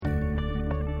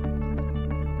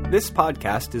This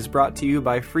podcast is brought to you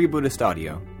by Free Buddhist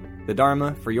Audio, the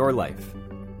Dharma for your life.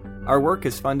 Our work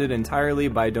is funded entirely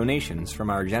by donations from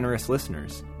our generous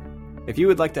listeners. If you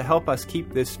would like to help us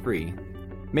keep this free,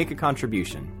 make a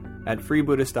contribution at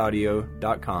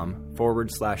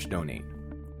freebuddhistaudio.com/donate.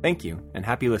 Thank you, and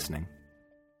happy listening.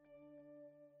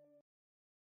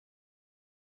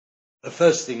 The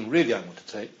first thing really I want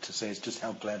to say is just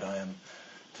how glad I am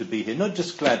to be here. Not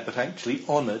just glad, but actually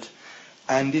honoured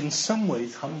and in some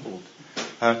ways humbled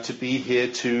to be here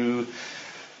to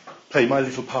play my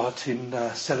little part in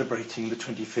celebrating the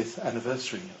 25th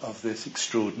anniversary of this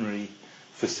extraordinary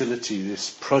facility,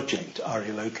 this project,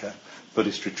 Aryaloka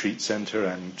Buddhist Retreat Centre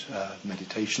and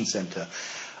Meditation Centre.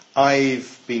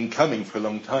 I've been coming for a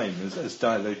long time, as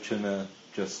Dialochana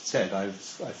just said. I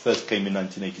first came in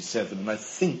 1987, and I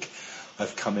think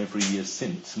I've come every year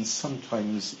since, and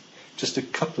sometimes, just a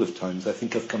couple of times, I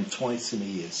think I've come twice in a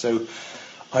year. So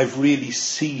I've really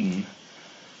seen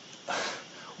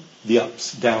the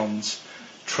ups, downs,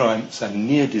 triumphs and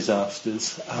near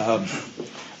disasters.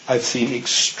 I've seen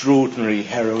extraordinary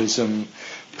heroism,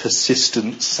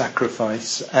 persistent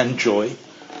sacrifice and joy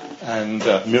and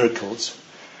miracles.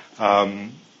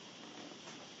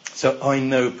 So I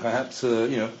know perhaps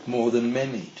more than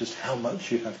many just how much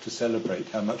you have to celebrate,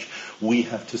 how much we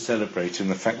have to celebrate in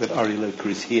the fact that Aryaloka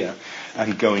is here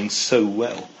and going so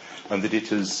well, and that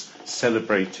it is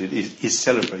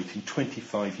celebrating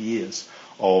 25 years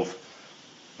of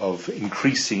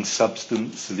increasing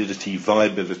substance, solidity,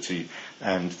 viability,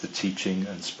 and the teaching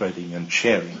and spreading and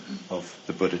sharing of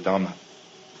the Buddha Dharma.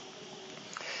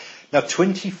 Now,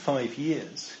 25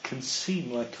 years can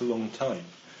seem like a long time.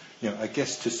 I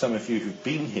guess to some of you who've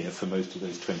been here for most of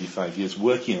those 25 years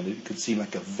working on it, it could seem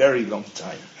like a very long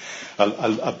time,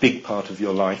 a big part of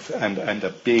your life and a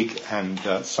big and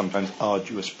sometimes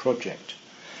arduous project.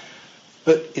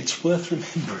 But it's worth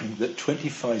remembering that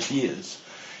 25 years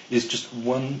is just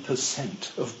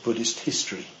 1% of Buddhist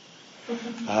history.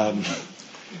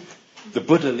 The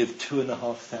Buddha lived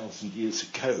 2,500 years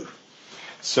ago.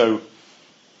 So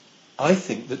I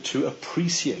think that to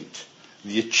appreciate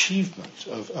the achievement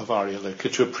of Aryaloka,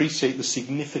 to appreciate the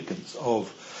significance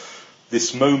of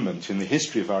this moment in the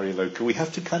history of Aryaloka, we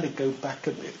have to kind of go back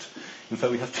a bit. In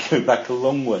fact, we have to go back a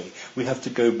long way. We have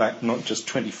to go back not just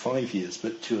 25 years,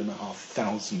 but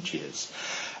 2,500 years.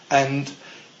 And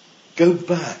go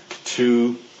back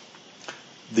to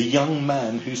the young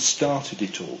man who started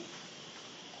it all.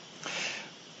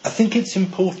 I think it's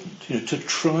important, to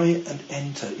try and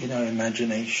enter in our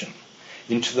imagination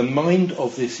into the mind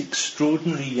of this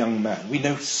extraordinary young man. We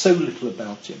know so little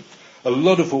about him. A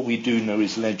lot of what we do know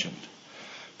is legend.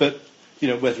 But,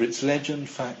 whether it's legend,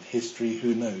 fact, history,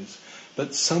 who knows?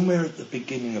 But somewhere at the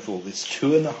beginning of all this,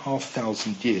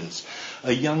 2,500 years,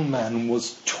 a young man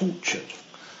was tortured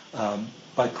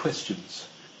by questions,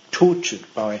 tortured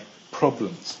by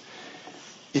problems.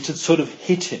 It had sort of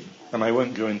hit him, and I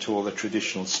won't go into all the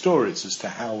traditional stories as to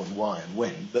how and why and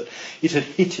when, but it had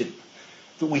hit him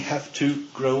that we have to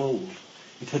grow old.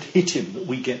 It had hit him that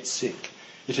we get sick.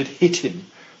 It had hit him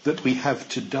that we have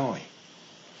to die.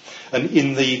 And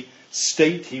in the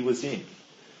state he was in,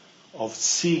 of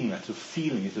seeing that, of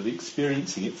feeling it, of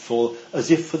experiencing it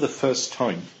as if for the first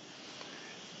time,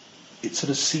 it sort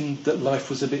of seemed that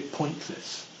life was a bit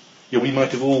pointless. We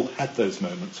might have all had those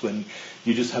moments when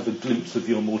you just have a glimpse of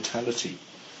your mortality,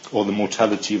 or the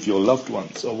mortality of your loved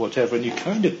ones, or whatever, and you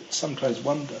kind of sometimes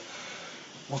wonder,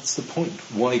 what's the point?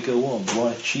 Why go on?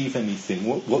 Why achieve anything?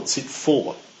 What's it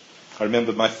for? I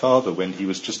remember my father, when he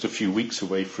was just a few weeks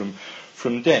away from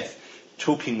death,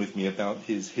 talking with me about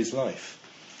his life.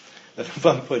 At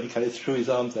one point he kind of threw his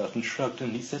arms out and shrugged,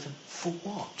 and he said, for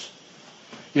what?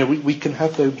 We can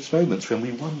have those moments when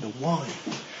we wonder why.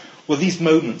 Well, these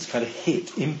moments kind of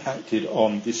impacted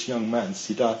on this young man,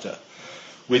 Siddhartha,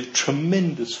 with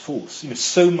tremendous force.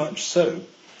 So much so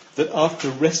that after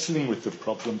wrestling with the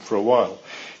problem for a while,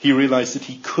 he realized that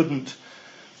he couldn't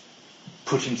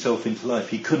put himself into life.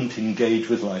 He couldn't engage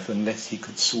with life unless he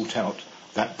could sort out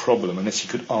that problem, unless he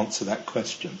could answer that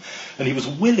question. And he was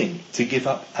willing to give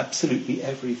up absolutely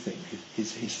everything,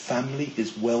 his family,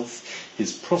 his wealth,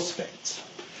 his prospects,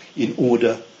 in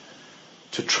order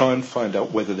to try and find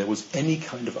out whether there was any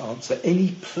kind of answer,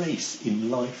 any place in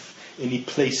life, any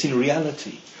place in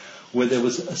reality, where there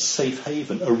was a safe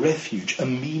haven, a refuge, a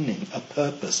meaning, a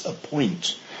purpose, a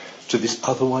point to this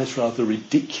otherwise rather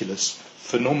ridiculous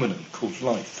phenomenon called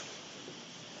life.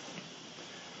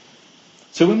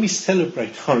 So when we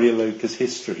celebrate Aryaloka's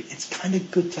history, it's kind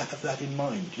of good to have that in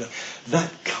mind. That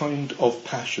kind of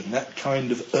passion, that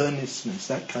kind of earnestness,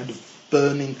 that kind of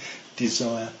burning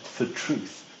desire for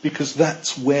truth. Because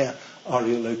that's where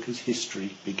Aryaloka's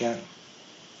history began.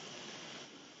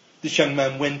 This young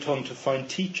man went on to find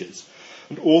teachers,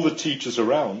 and all the teachers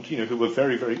around, who were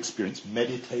very, very experienced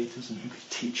meditators and who could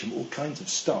teach him all kinds of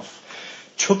stuff,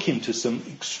 took him to some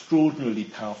extraordinarily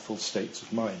powerful states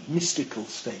of mind, mystical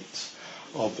states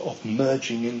of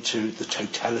merging into the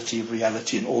totality of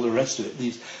reality and all the rest of it,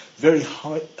 these very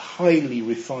highly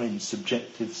refined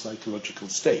subjective psychological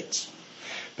states.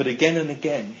 But again and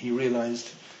again he realized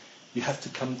you have to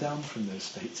come down from those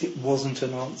states. It wasn't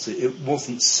an answer. It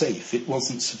wasn't safe. It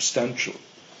wasn't substantial.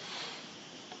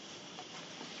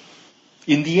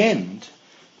 In the end,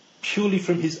 purely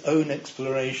from his own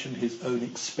exploration, his own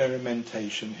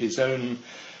experimentation, his own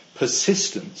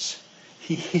persistence,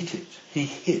 he hit it. He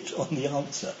hit on the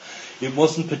answer. It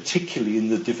wasn't particularly in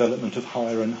the development of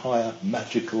higher and higher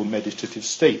magical meditative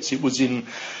states. It was in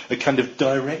a kind of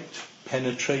direct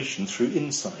penetration through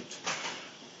insight.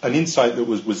 An insight that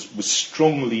was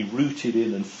strongly rooted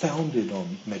in and founded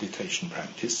on meditation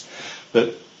practice,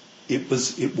 but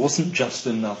it wasn't just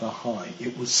another high.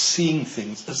 It was seeing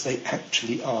things as they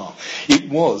actually are. It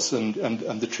was, and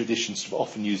the tradition sort of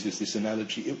often uses this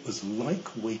analogy, it was like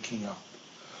waking up.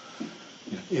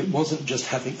 It wasn't just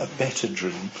having a better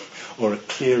dream or a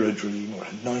clearer dream or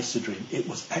a nicer dream. It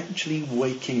was actually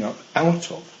waking up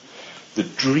out of the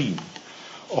dream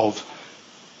of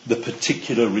the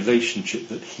particular relationship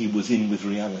that he was in with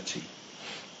reality.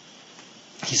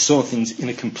 He saw things in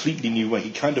a completely new way.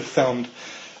 He kind of found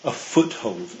a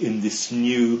foothold in this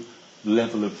new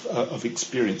level of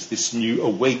experience, this new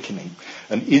awakening.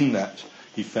 And in that,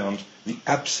 he found the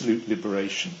absolute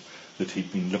liberation that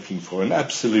he'd been looking for. An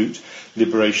absolute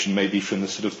liberation maybe from the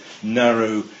sort of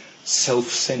narrow,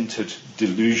 self-centered,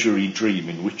 delusory dream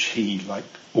in which he, like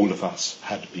all of us,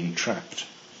 had been trapped.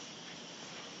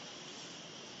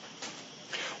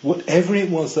 Whatever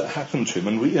it was that happened to him,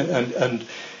 and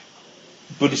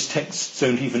Buddhist texts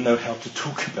don't even know how to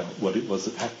talk about what it was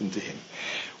that happened to him.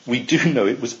 We do know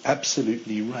it was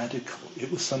absolutely radical.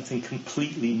 It was something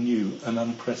completely new and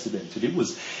unprecedented. It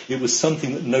was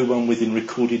something that no one within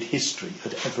recorded history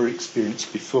had ever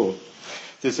experienced before.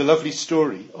 There's a lovely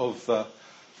story of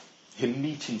him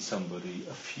meeting somebody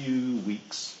a few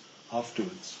weeks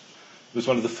afterwards. It was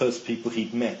one of the first people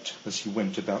he'd met as he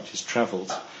went about his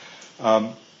travels.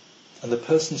 And the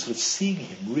person sort of seeing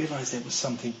him realized there was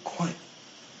something quite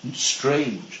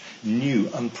strange, new,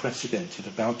 unprecedented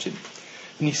about him.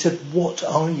 And he said, "What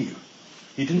are you?"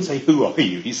 He didn't say, "Who are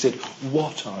you?" He said,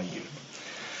 "What are you?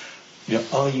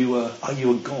 Are you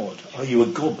a god? Are you a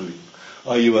goblin?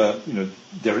 Are you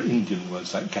there are Indian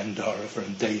words like Gandharva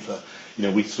and Deva.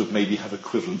 We sort of maybe have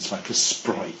equivalents like a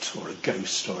sprite or a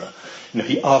ghost or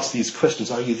he asked these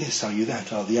questions, are you this, are you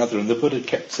that, are the other? And the Buddha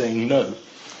kept saying no.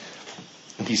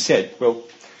 And he said, well,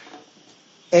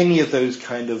 any of those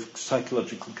kind of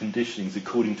psychological conditionings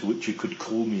according to which you could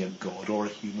call me a god or a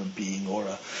human being or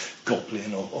a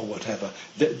goblin or whatever,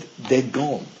 they're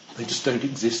gone. They just don't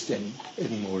exist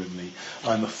anymore in me.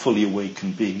 I'm a fully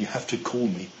awakened being. You have to call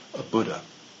me a Buddha.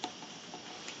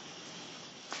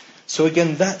 So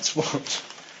again, that's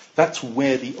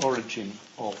where the origin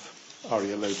of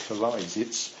Aryaloka lies.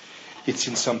 It's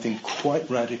in something quite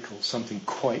radical, something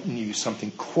quite new,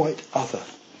 something quite other.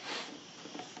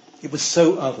 It was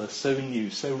so other, so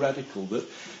new, so radical that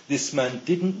this man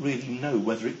didn't really know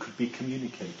whether it could be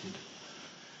communicated.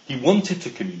 He wanted to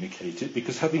communicate it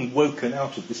because having woken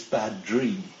out of this bad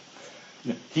dream,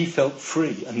 he felt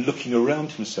free, and looking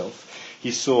around himself,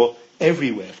 he saw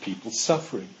everywhere people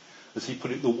suffering. As he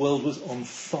put it, the world was on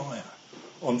fire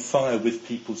with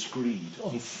people's greed,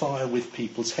 on fire with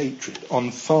people's hatred,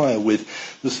 on fire with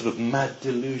the sort of mad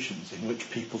delusions in which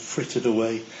people frittered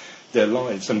away their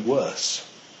lives, and worse.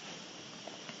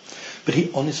 But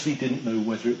he honestly didn't know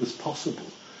whether it was possible.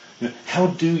 How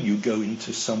do you go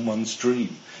into someone's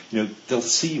dream? They'll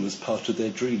see you as part of their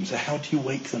dreams. So how do you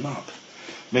wake them up?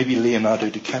 Maybe Leonardo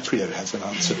DiCaprio has an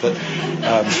answer, but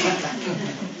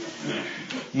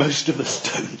most of us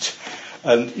don't.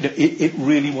 And it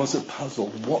really was a puzzle.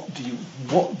 What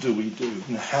do we do?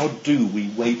 How do we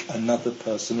wake another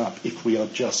person up if we are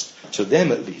just, to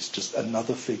them at least, just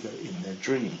another figure in their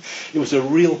dream? It was a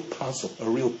real puzzle, a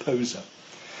real poser.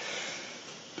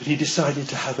 But he decided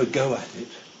to have a go at it.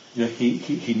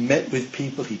 He met with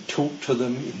people, he talked to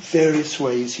them in various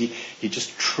ways. He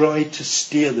just tried to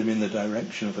steer them in the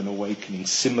direction of an awakening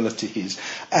similar to his,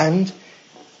 and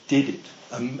did it.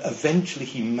 Eventually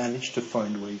he managed to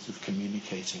find ways of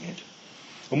communicating it.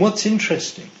 And what's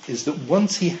interesting is that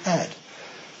once he had,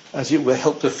 as it were,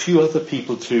 helped a few other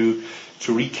people to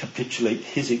recapitulate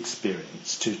his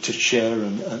experience, to share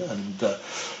and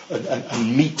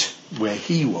meet where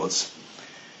he was,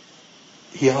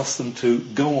 he asked them to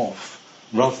go off,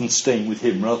 rather than staying with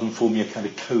him, rather than forming a kind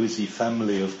of cosy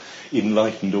family of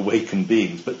enlightened, awakened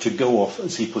beings, but to go off,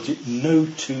 as he put it, no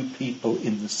two people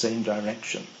in the same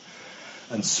direction,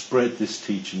 and spread this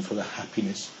teaching for the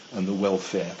happiness and the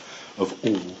welfare of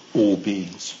all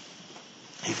beings.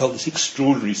 He felt this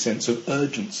extraordinary sense of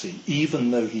urgency, even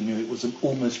though he knew it was an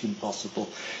almost impossible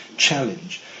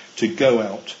challenge to go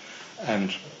out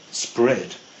and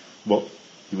spread what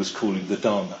he was calling the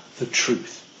Dharma, the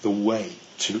truth, the way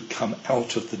to come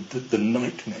out of the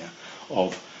nightmare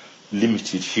of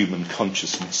limited human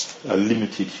consciousness, a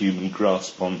limited human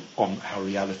grasp on how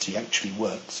reality actually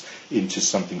works, into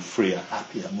something freer,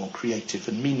 happier, more creative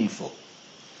and meaningful.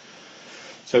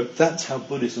 So that's how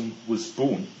Buddhism was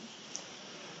born.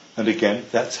 And again,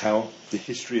 that's how the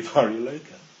history of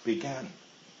Aryaloka began.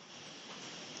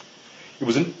 It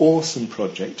was an awesome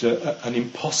project, an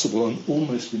impossible and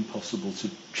almost impossible to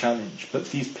challenge. But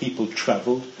these people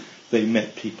travelled, they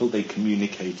met people, they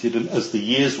communicated, and as the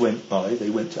years went by, they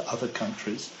went to other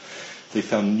countries. They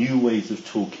found new ways of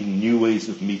talking, new ways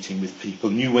of meeting with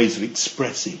people, new ways of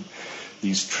expressing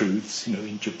these truths.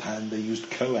 In Japan they used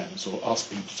koans, or asked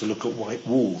people to look at white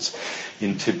walls.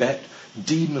 In Tibet,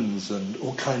 demons and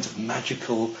all kinds of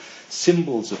magical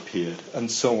symbols appeared,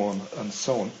 and so on and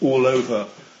so on, all over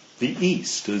the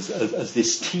East, as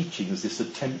this teaching, as this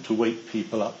attempt to wake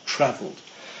people up, travelled.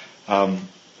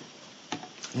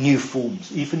 New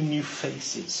forms, even new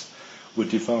faces were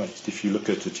devised. If you look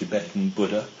at a Tibetan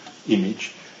Buddha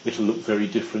image, it'll look very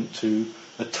different to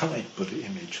a Thai Buddha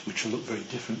image, which will look very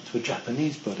different to a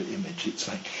Japanese Buddha image. It's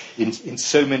like, in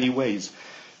so many ways,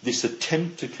 this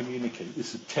attempt to communicate,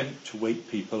 this attempt to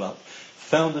wake people up,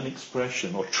 found an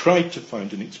expression, or tried to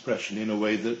find an expression in a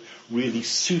way that really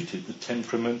suited the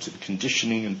temperament and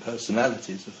conditioning and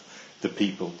personalities of the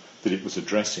people that it was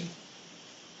addressing.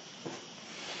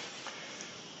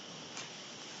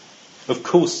 Of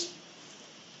course,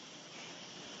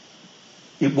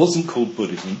 it wasn't called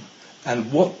Buddhism,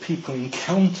 and what people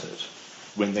encountered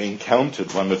when they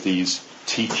encountered one of these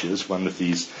teachers, one of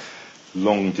these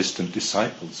long-distant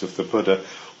disciples of the Buddha,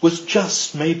 was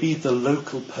just maybe the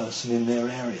local person in their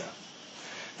area.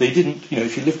 They didn't,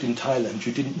 if you lived in Thailand,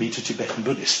 you didn't meet a Tibetan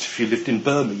Buddhist. If you lived in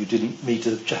Burma, you didn't meet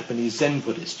a Japanese Zen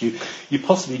Buddhist. You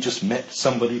possibly just met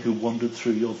somebody who wandered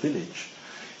through your village.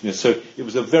 So it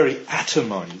was a very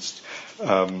atomized,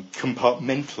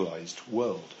 compartmentalized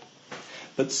world.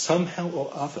 But somehow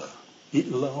or other,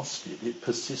 it lasted, it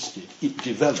persisted, it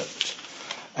developed.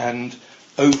 And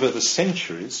over the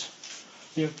centuries,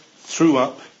 threw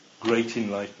up great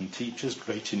enlightened teachers,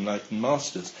 great enlightened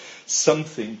masters.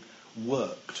 Something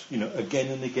worked.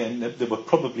 Again and again, there were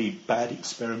probably bad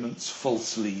experiments,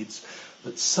 false leads,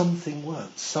 but something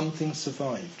worked, something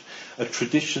survived. A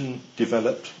tradition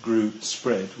developed, grew,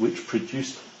 spread, which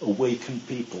produced awakened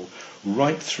people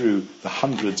right through the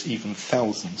hundreds, even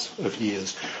thousands of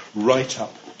years, right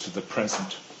up to the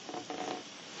present.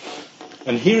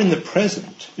 And here in the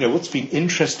present, what's been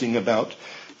interesting about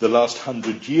the last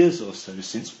 100 years or so,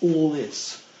 since all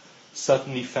this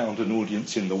suddenly found an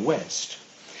audience in the West,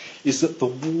 is that the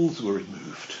walls were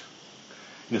removed.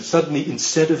 Suddenly,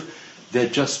 instead of there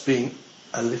just being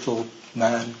a little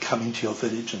man coming to your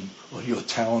village or your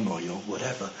town or your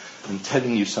whatever and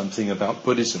telling you something about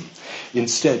Buddhism,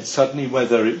 instead, suddenly,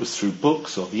 whether it was through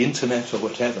books or the internet or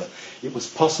whatever, it was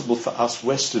possible for us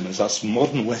Westerners, us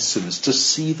modern Westerners, to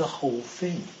see the whole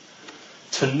thing.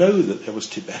 To know that there was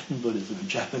Tibetan Buddhism and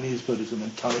Japanese Buddhism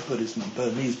and Thai Buddhism and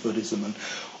Burmese Buddhism and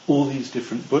all these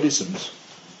different Buddhisms.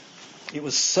 We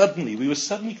were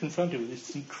suddenly confronted with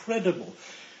this incredible,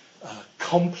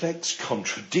 complex,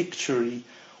 contradictory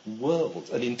world,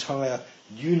 an entire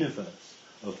universe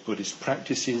of Buddhist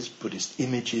practices, Buddhist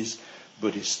images,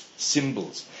 Buddhist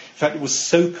symbols. In fact, it was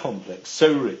so complex,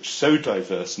 so rich, so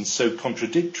diverse and so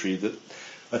contradictory that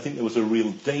I think there was a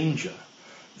real danger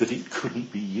that it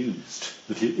couldn't be used,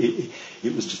 that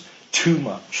it was just too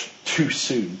much, too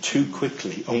soon, too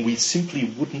quickly, and we simply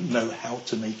wouldn't know how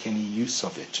to make any use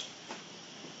of it.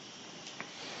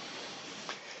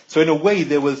 So in a way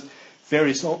there was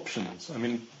various options. I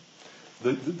mean,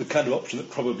 the kind of option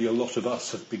that probably a lot of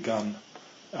us have begun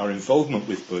our involvement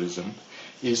with Buddhism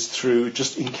is through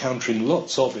just encountering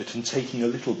lots of it and taking a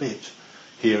little bit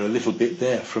here, a little bit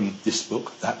there from this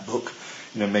book, that book,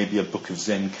 maybe a book of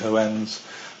Zen koans,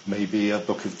 maybe a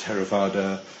book of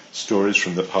Theravada stories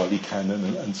from the Pali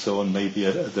Canon and so on, maybe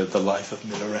the life of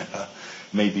Milarepa.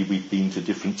 Maybe we've been to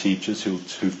different teachers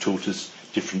who've taught us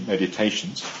different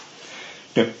meditations.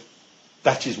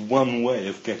 That is one way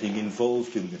of getting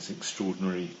involved in this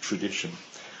extraordinary tradition.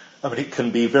 I mean, it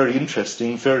can be very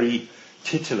interesting, very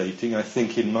titillating. I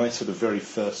think in my sort of very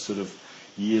first sort of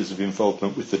years of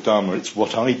involvement with the Dharma, it's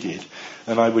what I did.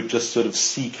 And I would just sort of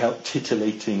seek out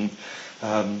titillating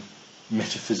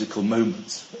metaphysical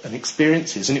moments and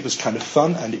experiences. And it was kind of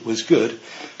fun and it was good,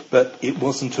 but it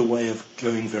wasn't a way of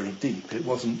going very deep. It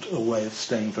wasn't a way of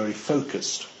staying very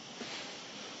focused.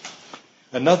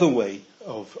 Another way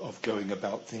of going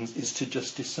about things is to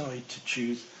just decide to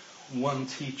choose one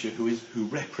teacher who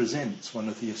represents one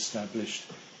of the established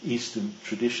Eastern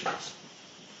traditions.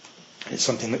 It's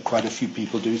something that quite a few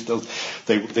people do.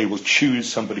 They will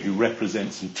choose somebody who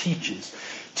represents and teaches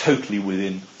totally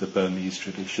within the Burmese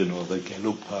tradition or the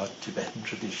Gelugpa Tibetan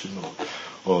tradition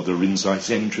or the Rinzai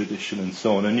Zen tradition and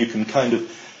so on. And you can kind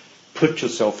of put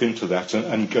yourself into that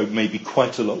and go maybe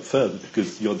quite a lot further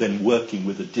because you're then working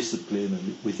with a discipline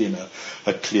and within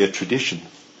a clear tradition.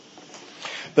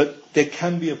 But there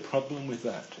can be a problem with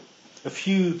that. A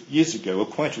few years ago, or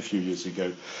quite a few years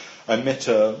ago, I met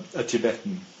a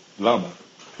Tibetan Lama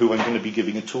who I'm going to be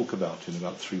giving a talk about in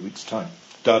about 3 weeks' time.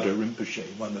 Dada Rinpoche,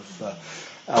 one of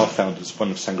our founders, one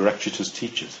of Sangharakshita's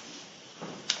teachers.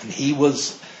 And he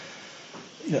was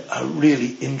a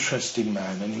really interesting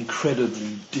man, an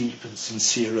incredibly deep and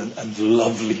sincere and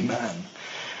lovely man.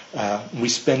 We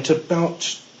spent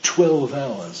about 12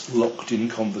 hours locked in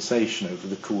conversation over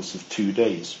the course of 2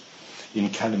 days in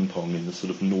Kalimpong, in the sort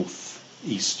of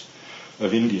northeast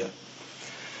of India.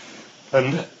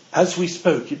 And as we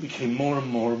spoke, it became more and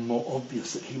more and more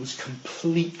obvious that he was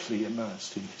completely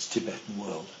immersed in his Tibetan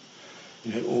world.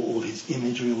 All his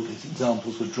imagery, all his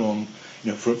examples were drawn,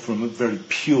 from a very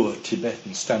pure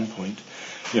Tibetan standpoint.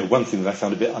 One thing that I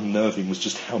found a bit unnerving was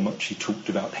just how much he talked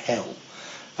about hell,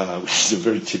 which is a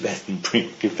very Tibetan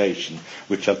preoccupation,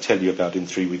 which I'll tell you about in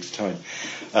 3 weeks' time.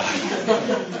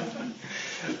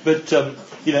 But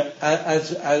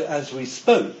as we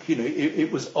spoke,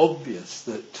 it was obvious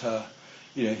that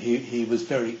he was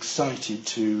very excited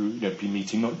to be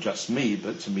meeting not just me,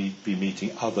 but to be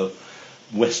meeting other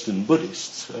Western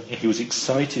Buddhists. He was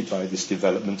excited by this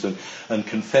development and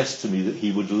confessed to me that he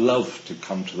would love to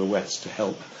come to the West to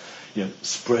help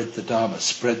spread the Dharma,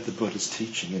 spread the Buddha's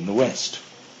teaching in the West.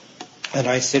 And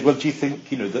I said, well, do you think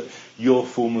that your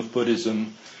form of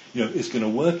Buddhism is going to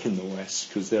work in the West,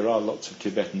 because there are lots of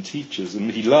Tibetan teachers? And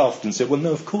he laughed and said, well,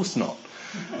 no, of course not.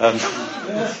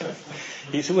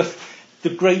 He said, well, the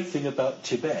great thing about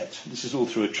Tibet, this is all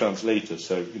through a translator,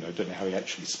 so I don't know how he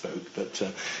actually spoke, but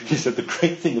he said the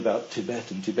great thing about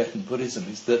Tibet and Tibetan Buddhism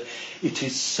is that it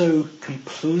is so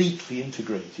completely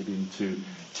integrated into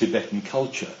Tibetan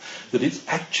culture that it's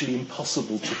actually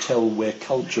impossible to tell where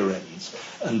culture ends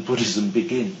and Buddhism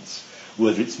begins.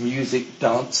 Whether it's music,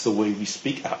 dance, the way we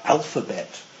speak, our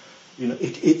alphabet,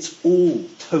 it's all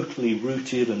totally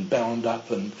rooted and bound up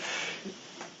and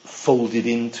folded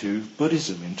into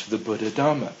Buddhism, into the Buddha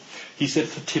Dharma. He said,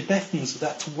 for Tibetans,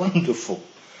 that's wonderful.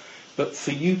 But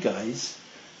for you guys,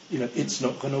 it's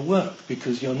not going to work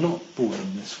because you're not born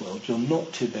in this world. You're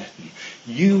not Tibetan.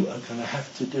 You are going to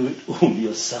have to do it all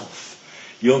yourself.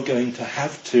 You're going to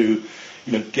have to,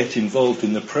 get involved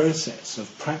in the process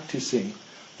of practicing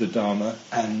the Dharma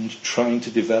and trying to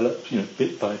develop,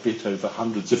 bit by bit over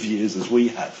hundreds of years as we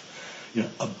have,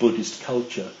 a Buddhist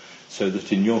culture, so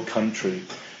that in your country,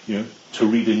 to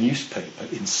read a newspaper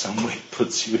in some way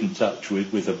puts you in touch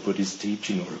with a Buddhist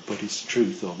teaching or a Buddhist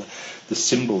truth, or the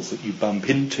symbols that you bump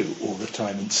into all the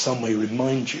time in some way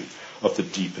remind you of the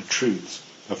deeper truths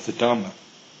of the Dharma.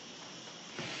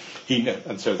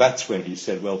 And so that's when he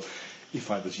said, well, if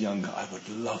I was younger, I would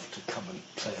love to come and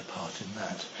play a part in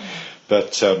that.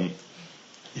 But,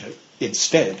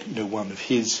 instead, one of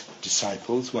his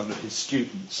disciples, one of his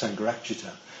students,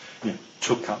 Sangharakshita,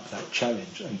 took up that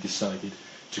challenge and decided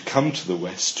to come to the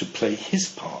West to play his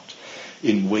part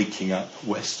in waking up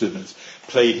Westerners,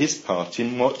 play his part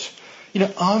in what,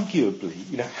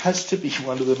 arguably, has to be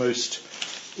one of the most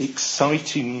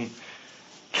exciting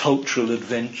cultural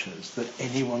adventures that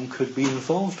anyone could be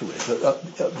involved with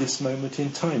at this moment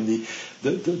in time. The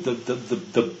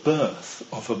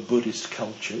birth of a Buddhist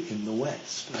culture in the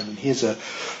West. I mean, here's a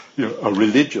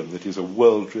religion that is a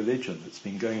world religion that's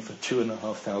been going for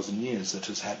 2,500 years, that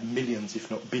has had millions,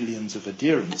 if not billions, of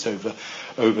adherents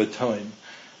over time.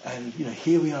 And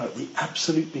here we are at the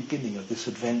absolute beginning of this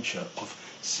adventure of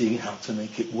seeing how to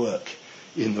make it work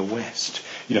in the West.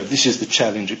 This is the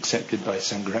challenge accepted by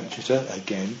Sangharakshita.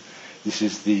 Again, this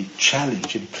is the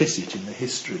challenge implicit in the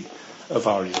history of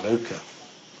Aryaloka.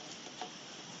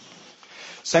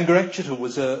 Sangharakshita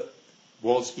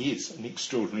is an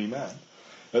extraordinary man.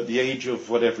 At the age of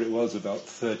whatever it was, about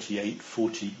 38,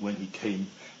 40, when he came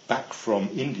back from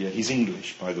India. He's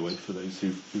English, by the way, for those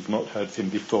who've not heard of him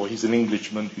before. He's an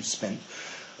Englishman who spent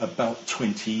about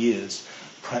 20 years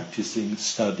practicing,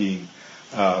 studying,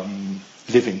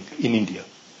 living in India.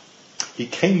 He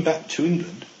came back to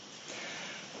England.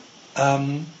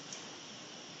 In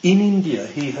India,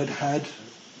 he had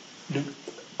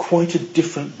quite a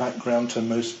different background to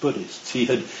most Buddhists. He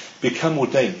had become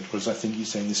ordained, whereas I think you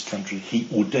say in this country, he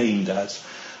ordained as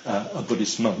a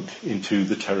Buddhist monk into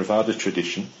the Theravada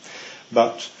tradition.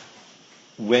 But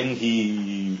when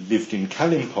he lived in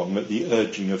Kalimpong at the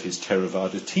urging of his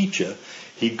Theravada teacher,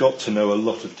 he got to know a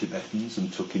lot of Tibetans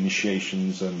and took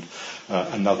initiations and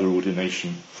another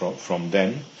ordination from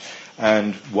them.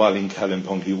 And while in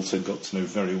Kalimpong, he also got to know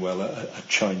very well a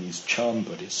Chinese Chan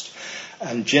Buddhist.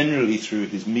 And generally through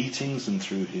his meetings and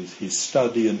through his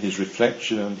study and his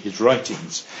reflection and his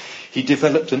writings, he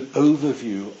developed an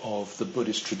overview of the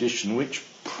Buddhist tradition, which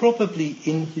probably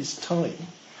in his time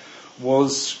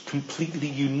was completely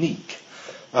unique.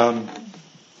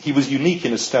 He was unique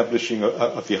in establishing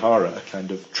a vihara, a kind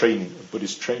of training, a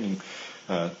Buddhist training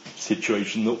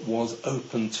situation that was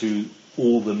open to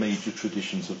all the major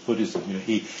traditions of Buddhism.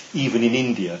 Even in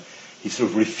India, he sort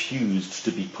of refused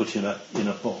to be put in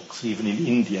a box. Even in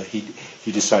India,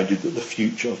 he decided that the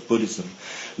future of Buddhism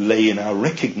lay in our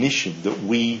recognition that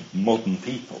we modern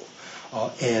people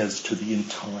are heirs to the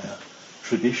entire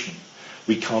tradition.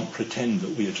 We can't pretend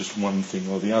that we are just one thing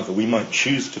or the other. We might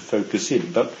choose to focus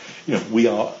in, but we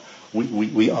are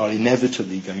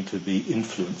inevitably going to be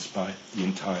influenced by the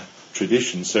entire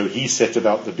tradition. So he set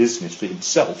about the business for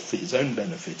himself, for his own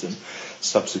benefit, and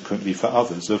subsequently for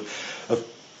others, of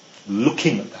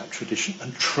looking at that tradition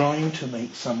and trying to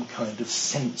make some kind of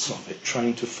sense of it,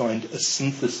 trying to find a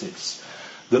synthesis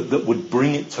that would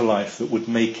bring it to life, that would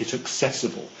make it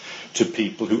accessible to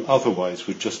people who otherwise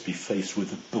would just be faced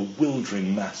with a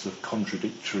bewildering mass of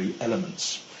contradictory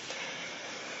elements.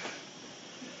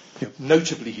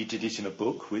 Notably, he did it in a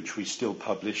book which we still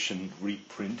publish and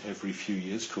reprint every few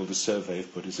years called A Survey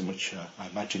of Buddhism, which I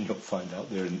imagine you'll find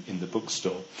out there in the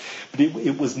bookstore. But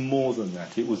it was more than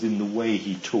that. It was in the way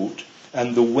he taught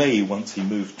and the way, once he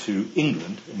moved to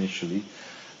England initially,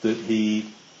 that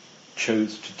he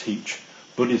chose to teach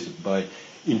Buddhism by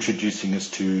introducing us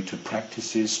to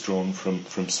practices drawn from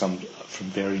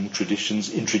varying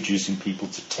traditions, introducing people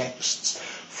to texts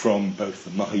from both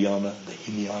the Mahayana, the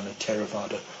Hinayana,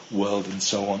 Theravada world and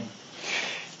so on.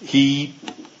 He,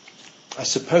 I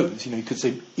suppose, you could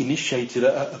say, initiated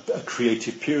a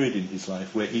creative period in his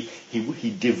life where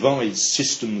he devised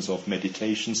systems of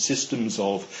meditation, systems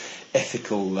of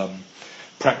ethical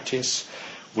practice,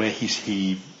 where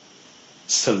he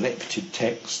selected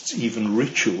texts, even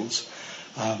rituals,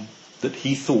 that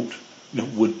he thought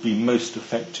would be most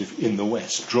effective in the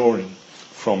West, drawing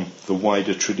from the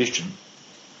wider tradition,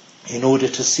 in order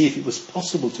to see if it was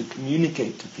possible to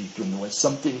communicate to people in the West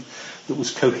something that was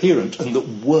coherent and that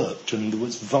worked and that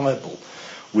was viable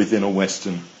within a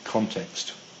Western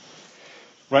context.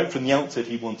 Right from the outset,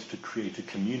 he wanted to create a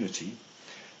community,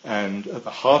 and at the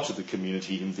heart of the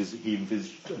community, he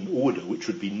envisaged an order which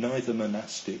would be neither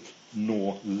monastic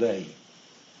nor lay.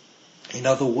 In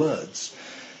other words,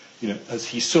 as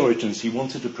he saw it and as he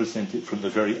wanted to present it from the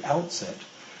very outset,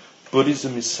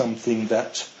 Buddhism is something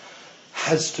that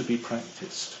has to be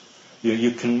practiced.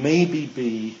 You can maybe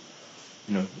be,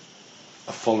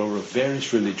 a follower of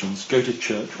various religions, go to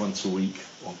church once a week,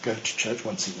 or go to church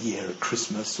once a year at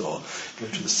Christmas, or go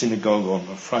to the synagogue on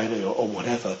a Friday, or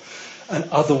whatever, and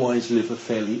otherwise live a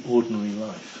fairly ordinary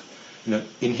life.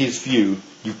 In his view,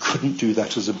 you couldn't do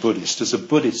that as a Buddhist. As a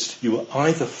Buddhist, you were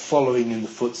either following in the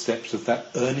footsteps of that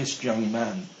earnest young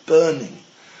man, burning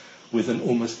with an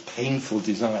almost painful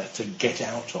desire to get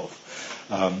out of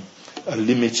a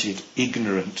limited,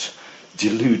 ignorant,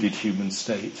 deluded human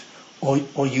state,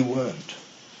 or you weren't.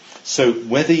 So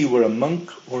whether you were a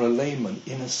monk or a layman,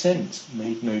 in a sense,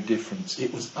 made no difference.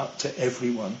 It was up to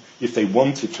everyone, if they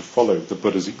wanted to follow the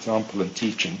Buddha's example and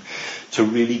teaching, to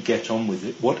really get on with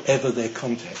it, whatever their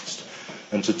context,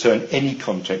 and to turn any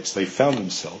context they found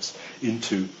themselves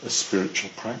into a spiritual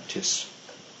practice.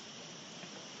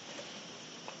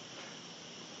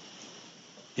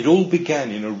 It all began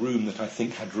in a room that I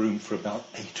think had room for about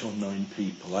 8 or 9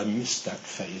 people. I missed that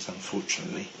phase,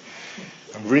 unfortunately.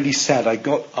 I'm really sad. I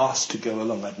got asked to go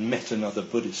along. I'd met another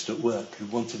Buddhist at work who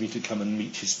wanted me to come and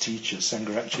meet his teacher,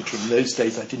 Sangharakshita. In those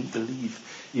days, I didn't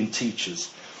believe in teachers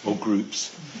or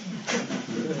groups.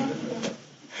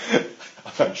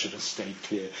 I should have stayed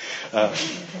clear.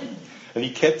 And he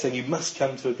kept saying, you must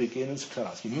come to a beginner's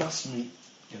class. You must meet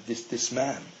this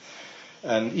man.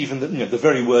 And even the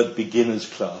very word beginner's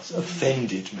class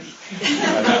offended me.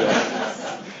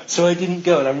 So I didn't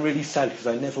go, and I'm really sad because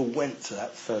I never went to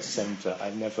that first centre. I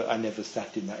never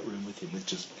sat in that room with him, with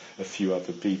just a few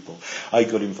other people. I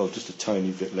got involved just a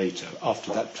tiny bit later,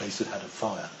 after that place had had a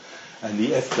fire. And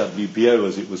the FWBO,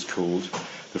 as it was called,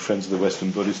 the Friends of the Western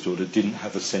Buddhist Order, didn't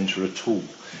have a centre at all.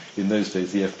 In those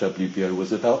days, the FWBO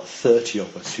was about 30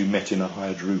 of us who met in a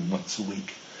hired room once a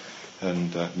week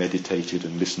and meditated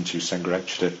and listened to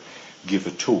Sangharakshita give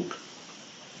a talk.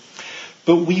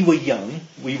 But we were young,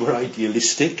 we were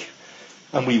idealistic,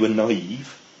 and we were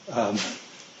naive, and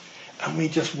we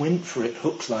just went for it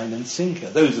hook, line and sinker,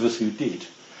 those of us who did.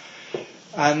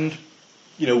 And,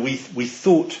 we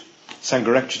thought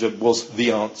Sangharakshita was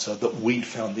the answer, that we'd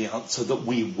found the answer, that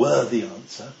we were the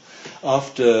answer.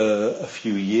 After a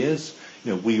few years,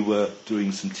 we were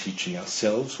doing some teaching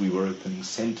ourselves, we were opening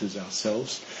centres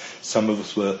ourselves. Some of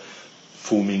us were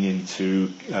forming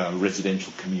into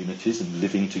residential communities and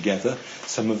living together.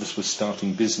 Some of us were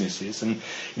starting businesses. And,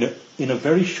 in a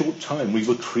very short time, we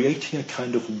were creating a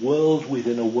kind of world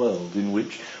within a world in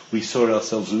which we saw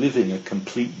ourselves living a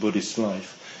complete Buddhist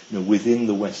life, within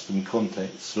the Western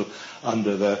context, so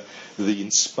under the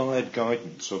inspired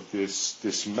guidance of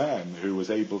this man who was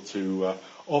able to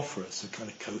offer us a kind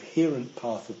of coherent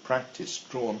path of practice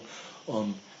drawn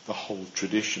on the whole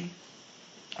tradition.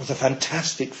 It was a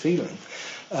fantastic feeling.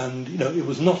 And, it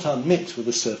was not unmixed with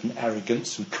a certain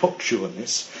arrogance and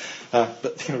cocksureness,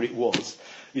 but there it was.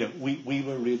 We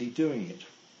were really doing it.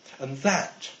 And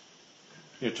that,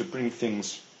 to bring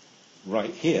things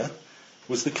right here,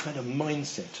 was the kind of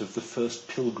mindset of the first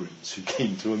pilgrims who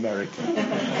came to America.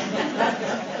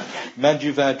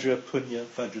 Manjuvajra, Punya,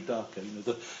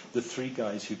 Vajradhaka, the three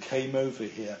guys who came over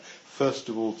here, first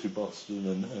of all to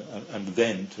Boston and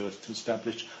then to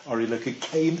establish Aryaloka,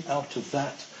 came out of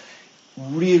that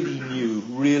really new,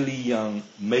 really young,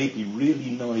 maybe really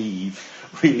naive,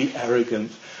 really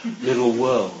arrogant little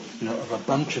world, of a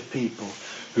bunch of people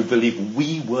who believed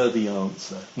we were the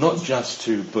answer, not just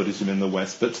to Buddhism in the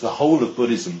West, but to the whole of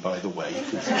Buddhism, by the way,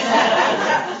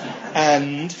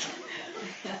 and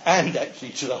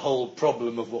actually to the whole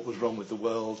problem of what was wrong with the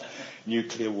world,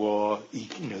 nuclear war,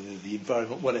 the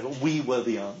environment, whatever. We were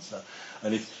the answer.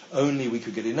 And if only we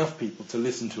could get enough people to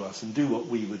listen to us and do what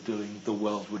we were doing, the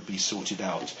world would be sorted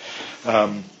out.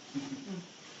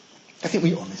 I think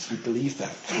we honestly believe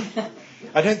that.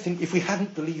 I don't think, if we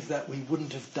hadn't believed that, we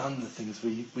wouldn't have done the things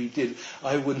we did.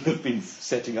 I wouldn't have been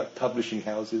setting up publishing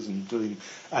houses and doing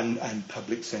and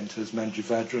public centres.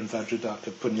 Manjuvajra and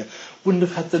Vajradhaka Punya wouldn't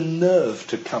have had the nerve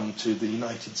to come to the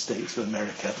United States of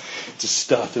America to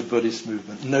start a Buddhist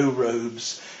movement. No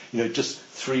robes, just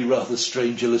three rather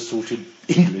strange ill-assorted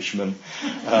Englishmen.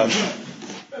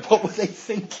 What were they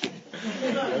thinking?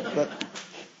 But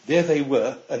there they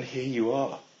were, and here you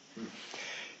are.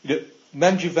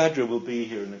 Manjuvajra will be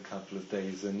here in a couple of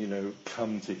days and,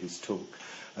 come to his talk.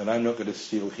 And I'm not going to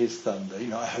steal his thunder.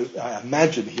 I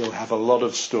imagine he'll have a lot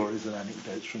of stories and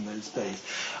anecdotes from those days.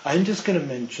 I'm just going to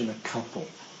mention a couple.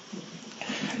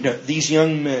 These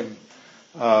young men,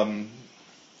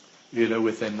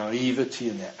 with their naivety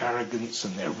and their arrogance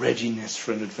and their readiness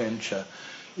for an adventure,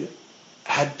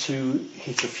 had to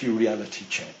hit a few reality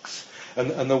checks.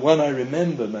 And the one I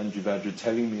remember Manjuvajra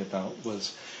telling me about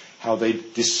was how they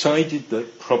decided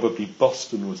that probably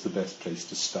Boston was the best place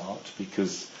to start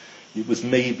because it was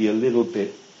maybe a little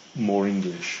bit more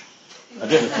English. I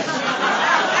don't know.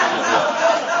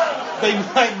 They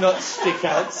might not stick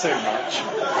out so much.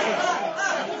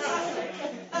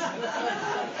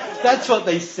 That's what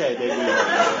they said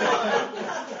anyway.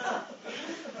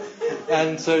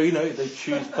 And so, they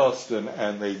choose Boston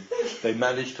and they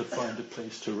managed to find a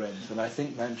place to rent. And I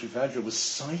think Manjuvajra was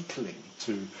cycling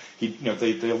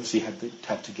they obviously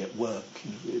had to get work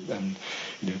and,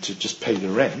 to just pay the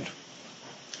rent.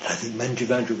 I think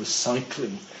Manjuvajra was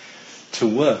cycling to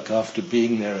work after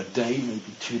being there a day,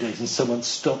 maybe 2 days, and someone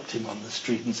stopped him on the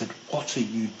street and said, "What are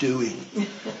you doing?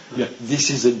 This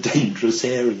is a dangerous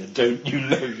area, don't you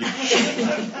know you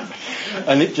should?"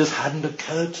 And it just hadn't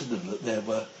occurred to them that there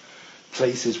were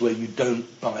places where you don't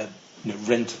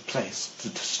rent a place to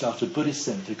start a Buddhist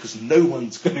centre because no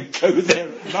one's going to go there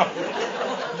at night.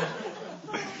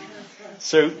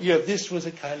 So, this was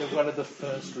a kind of one of the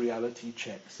first reality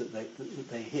checks that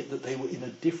they hit, that they were in a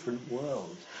different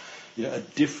world, a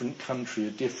different country,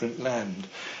 a different land,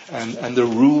 and the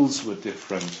rules were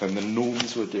different and the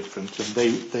norms were different, and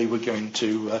they were going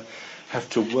to have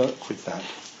to work with that.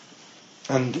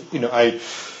 And,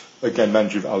 Again,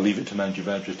 I'll leave it to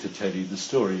Manjuvajra to tell you the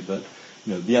story, but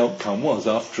the outcome was,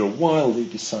 after a while, they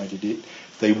decided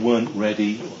they weren't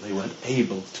ready or they weren't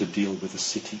able to deal with the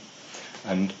city.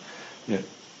 And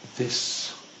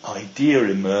this idea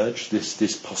emerged,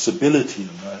 this possibility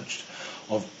emerged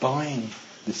of buying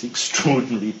this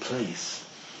extraordinary place,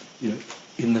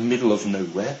 in the middle of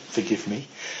nowhere, forgive me.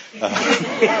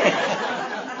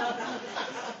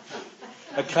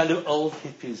 A kind of old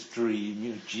hippies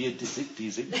dream, geodesic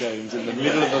domes in the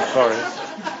middle of a forest.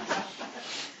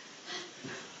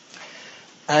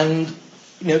 And,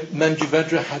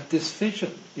 Manjivajra had this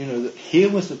vision, that here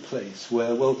was a place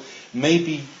where,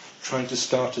 maybe trying to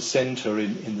start a centre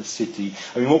in the city.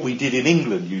 I mean, what we did in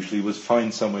England usually was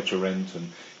find somewhere to rent,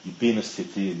 and you'd be in a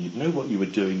city and you'd know what you were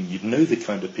doing, and you'd know the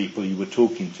kind of people you were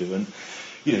talking to, and,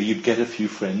 you'd get a few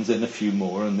friends, then a few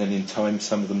more, and then in time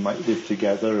some of them might live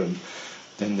together, and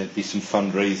then there'd be some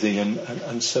fundraising,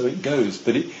 and so it goes.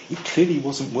 But it clearly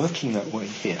wasn't working that way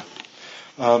here.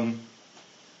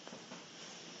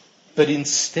 But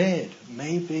instead,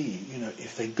 maybe,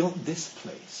 if they got this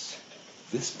place,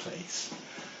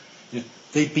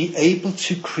 they'd be able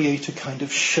to create a kind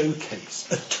of showcase,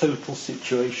 a total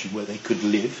situation where they could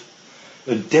live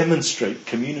and demonstrate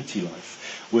community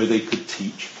life, where they could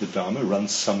teach the Dharma, run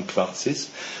some classes,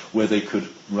 where they could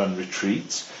run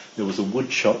retreats. There was a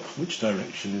wood shop. Which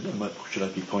direction should I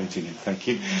be pointing in? Thank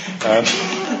you.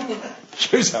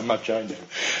 Shows how much I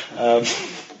know.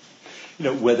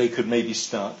 Where they could maybe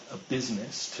start a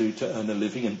business to earn a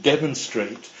living and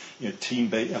demonstrate,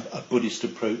 a Buddhist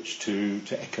approach to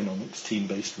economics,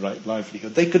 team-based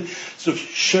livelihood. They could sort of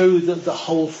show the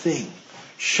whole thing,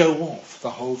 show off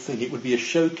the whole thing. It would be a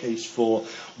showcase for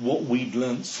what we'd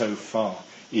learnt so far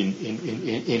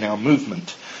in our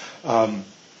movement. And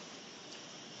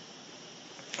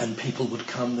people would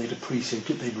come, they'd appreciate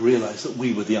it, they'd realise that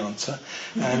we were the answer,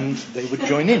 and they would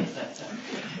join in.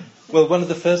 Well, one of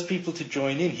the first people to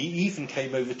join in, he even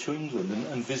came over to England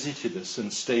and visited us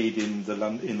and stayed in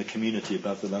the community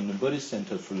above the London Buddhist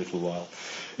Centre for a little while.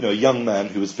 A young man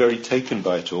who was very taken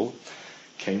by it all,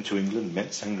 came to England, met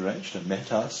Sangharakshita,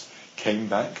 met us, came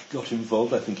back, got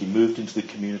involved. I think he moved into the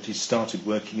community, started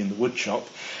working in the woodshop.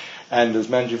 And as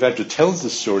Manjivajra tells the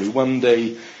story, one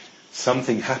day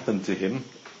something happened to him,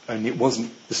 and it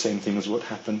wasn't the same thing as what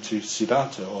happened to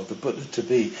Siddhartha or the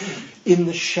Buddha-to-be. In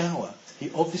the shower, he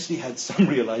obviously had some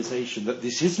realization that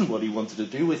this isn't what he wanted to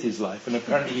do with his life, and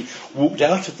apparently he walked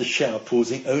out of the shower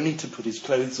pausing only to put his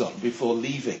clothes on before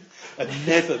leaving and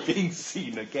never being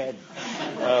seen again.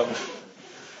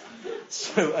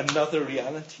 So another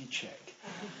reality check.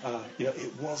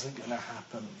 It wasn't going to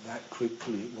happen that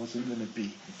quickly. It wasn't going to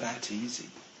be that easy.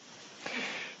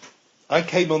 I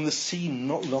came on the scene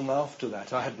not long after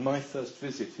that. I had my first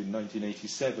visit in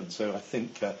 1987, so I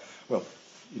think,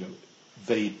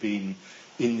 they'd been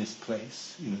in this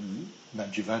place,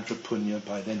 Manjivajra Punya,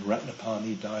 by then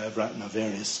Ratnapani, Dayaratna,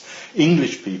 various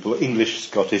English people,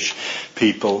 English-Scottish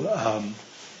people,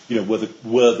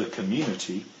 were the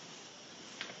community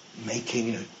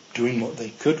making, doing what they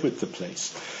could with the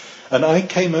place. And I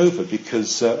came over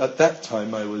because at that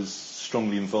time I was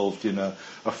strongly involved in a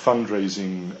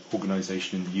fundraising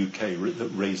organisation in the UK that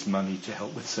raised money to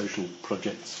help with social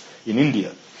projects in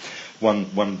India.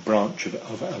 One branch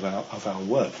of our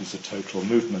work is a total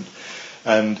movement.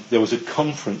 And there was a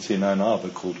conference in Ann Arbor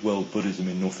called World Buddhism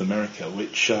in North America,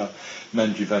 which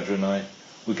Manjivajra and I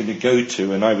were going to go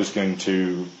to, and I was going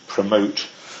to promote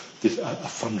a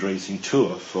fundraising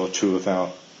tour for two of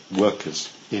our workers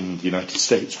in the United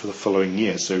States for the following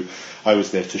year. So I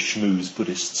was there to schmooze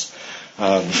Buddhists.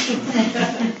 And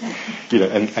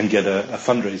get a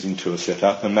fundraising tour set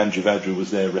up, and Manjivajra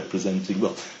was there representing,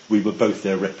 we were both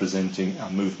there representing our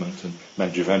movement, and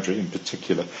Manjivajra in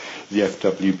particular, the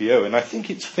FWBO. And I think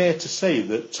it's fair to say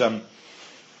that,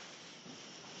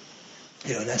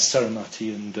 unless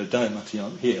Saramati and Dayamati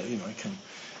aren't here, I can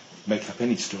make up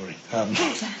any story.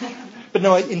 But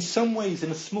no, in some ways,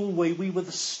 in a small way, we were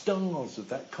the stars of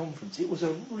that conference. It was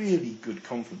a really good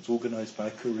conference organised by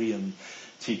a Korean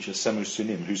teacher, Samu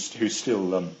Sunim, who's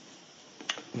still,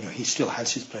 he still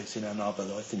has his place in Ann Arbor,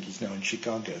 though I think he's now in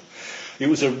Chicago. It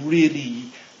was a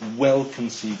really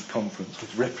well-conceived conference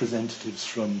with representatives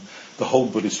from the whole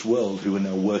Buddhist world who are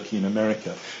now working in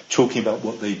America, talking about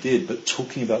what they did, but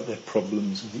talking about their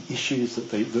problems and the issues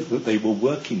that they were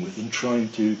working with in trying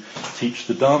to teach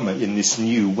the Dharma in this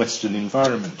new Western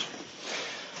environment.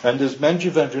 And as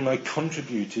Manjivajra and I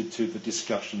contributed to the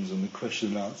discussions and the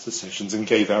question and answer sessions and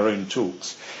gave our own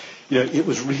talks, it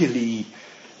was really,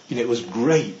 it was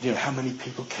great, how many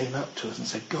people came up to us and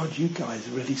said, God, you guys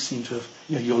really seem to have,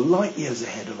 you're light years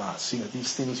ahead of us,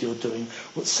 these things you're doing,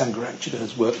 what Sangharakshita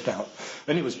has worked out.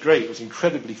 And it was great, it was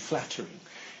incredibly flattering,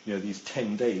 these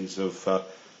 10 days of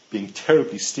being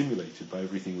terribly stimulated by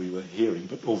everything we were hearing,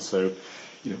 but also,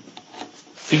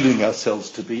 feeling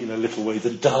ourselves to be, in a little way, the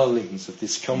darlings of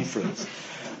this conference.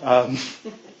 And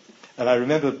I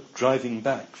remember driving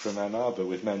back from Ann Arbor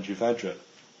with Manjuvajra,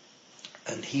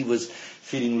 and he was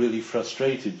feeling really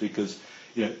frustrated because,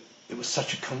 it was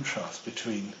such a contrast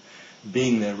between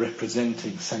being there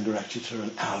representing Sangharakshita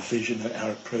and our vision and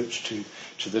our approach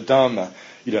to the Dharma,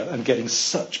 and getting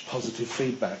such positive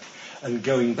feedback, and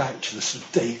going back to the sort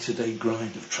of day-to-day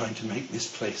grind of trying to make this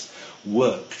place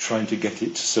work, trying to get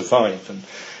it to survive. And,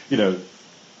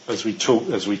 as we sort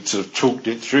of talked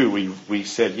it through, we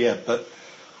said, yeah, but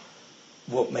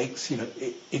what makes,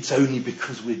 it's only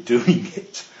because we're doing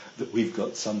it that we've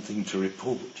got something to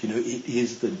report. It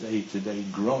is the day-to-day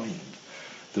grind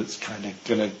that's kind of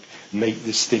going to make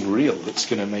this thing real, that's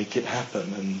going to make it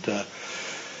happen. And,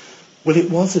 well, it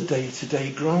was a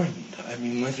day-to-day grind. I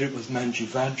mean, whether it was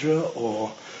Manjuvajra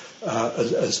or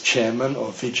as chairman,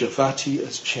 or Vijayavati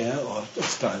as chair, or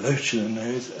as Dailochana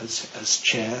knows as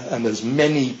chair, and as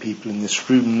many people in this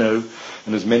room know,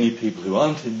 and as many people who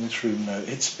aren't in this room know,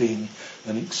 it's been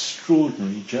an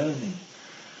extraordinary journey.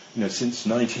 Since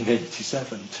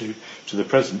 1987 to the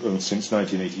present, or since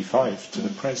 1985 to the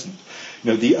present.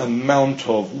 The amount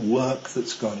of work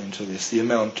that's gone into this, the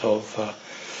amount of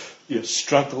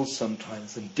struggles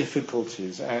sometimes, and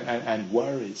difficulties, and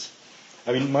worries.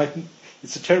 I mean,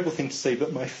 it's a terrible thing to say,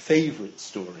 but my favourite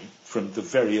story from the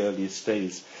very earliest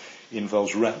days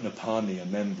involves Ratnapani, a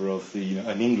member of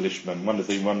an Englishman, one of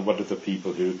the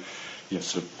people who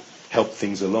sort of helped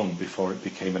things along before it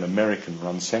became an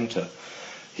American-run centre.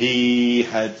 He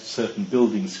had certain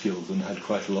building skills and had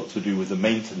quite a lot to do with the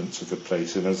maintenance of the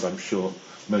place. And as I'm sure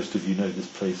most of you know, this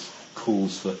place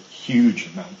calls for huge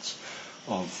amounts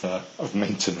of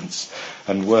maintenance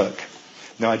and work.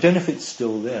 Now, I don't know if it's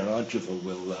still there. Arjava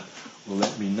will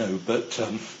let me know. But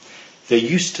there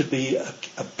used to be a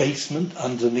basement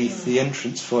underneath the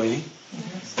entrance foyer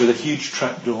with a huge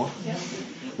trapdoor.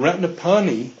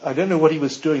 Ratnapani, I don't know what he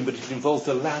was doing, but it involved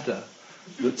a ladder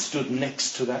that stood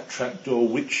next to that trapdoor,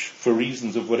 which, for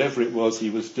reasons of whatever it was he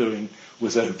was doing,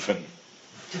 was open.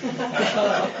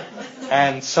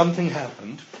 And something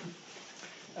happened,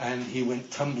 and he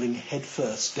went tumbling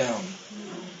headfirst down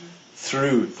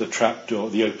through the trapdoor,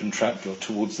 the open trapdoor,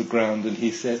 towards the ground. And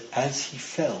he said, as he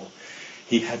fell,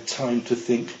 he had time to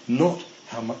think not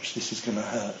how much this is going to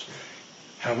hurt.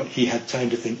 He had time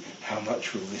to think, how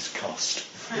much will this cost?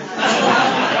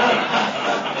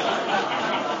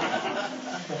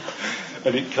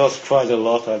 And it cost quite a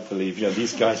lot, I believe.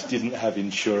 These guys didn't have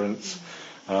insurance.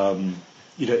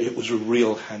 It was a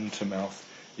real hand-to-mouth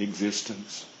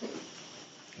existence.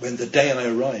 When the day I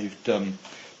arrived,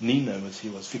 Nino, as he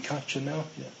was, Vikacha now,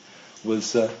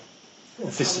 was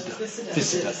Visitor,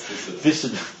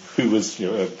 who was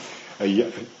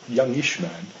a youngish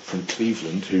man from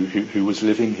Cleveland who was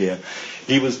living here.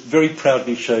 He was very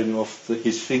proudly showing off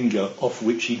his finger, off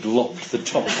which he'd lopped the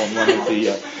top on one of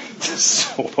the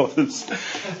saws.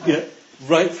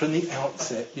 Right from the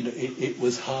outset, it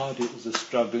was hard, it was a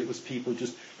struggle, it was people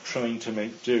just trying to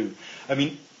make do. I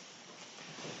mean,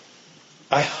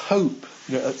 I hope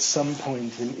at some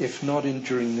point, if not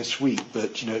during this week,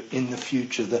 but in the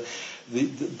future,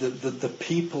 the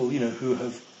people who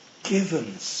have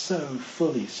given so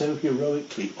fully, so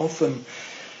heroically, often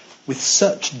with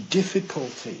such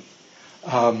difficulty,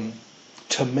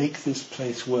 to make this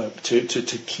place work, to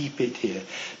keep it here,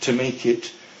 to make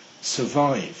it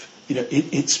survive.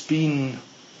 It's been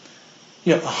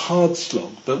a hard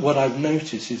slog, but what I've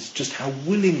noticed is just how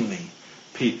willingly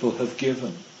people have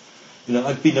given.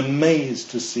 I've been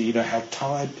amazed to see, how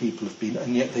tired people have been,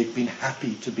 and yet they've been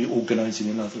happy to be organising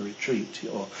another retreat,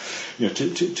 or,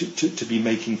 to be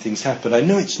making things happen. I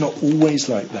know it's not always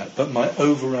like that, but my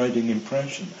overriding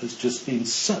impression has just been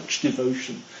such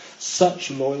devotion, such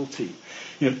loyalty,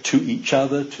 to each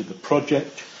other, to the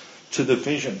project, to the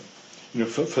vision.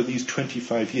 For these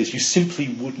 25 years, you simply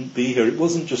wouldn't be here. It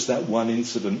wasn't just that one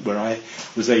incident where I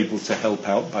was able to help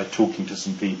out by talking to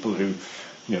some people who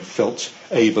felt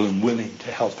able and willing to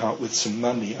help out with some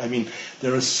money. I mean,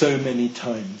 there are so many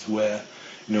times where,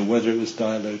 whether it was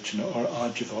Dailochana or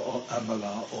Arjava or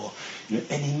Amala or,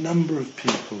 any number of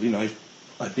people,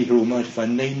 I'd be here all night if I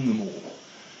named them all,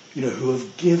 who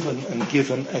have given and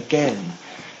given again,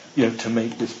 to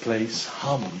make this place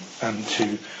hum and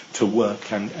to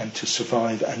work and to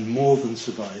survive, and more than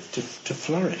survive, to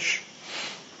flourish.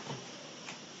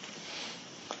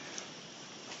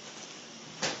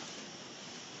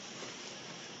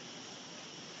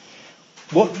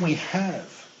 What we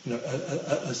have,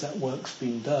 as that work's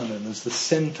been done, and as the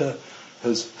centre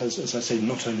has, as I say,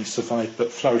 not only survived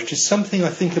but flourished, is something I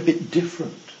think a bit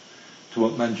different to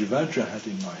what Manjuvajra had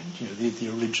in mind, the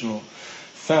original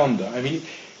founder. I mean,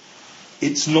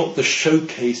 it's not the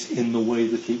showcase in the way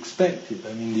that he expected.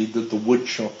 I mean, the wood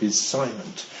shop is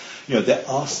silent. There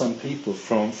are some people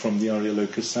from the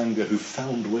Aryaloka Sangha who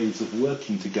found ways of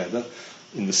working together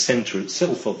in the centre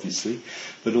itself, obviously,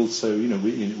 but also,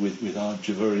 with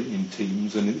Arjava in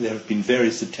teams, and there have been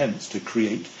various attempts to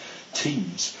create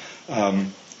teams,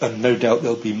 and no doubt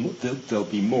there'll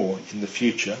be more in the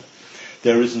future.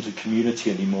 There isn't a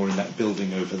community anymore in that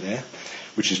building over there,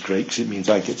 which is great because it means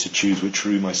I get to choose which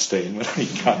room I stay in when I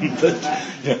come. But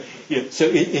so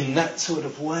in that sort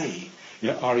of way,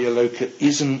 Aryaloka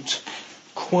isn't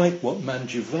quite what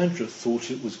Manjuvajra thought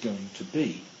it was going to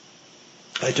be.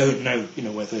 I don't know,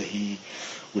 whether he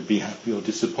would be happy or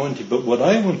disappointed. But what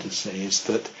I want to say is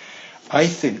that I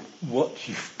think what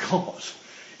you've got,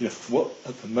 what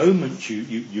at the moment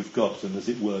you've got, and as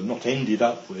it were, not ended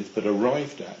up with, but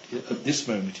arrived at this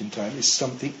moment in time, is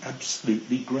something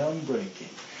absolutely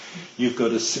groundbreaking. You've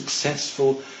got a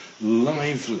successful,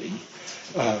 lively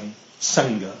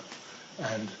Sangha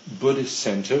and Buddhist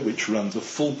centre which runs a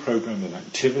full programme of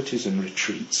activities and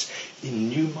retreats in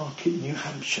Newmarket, New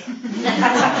Hampshire.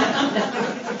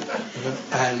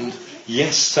 And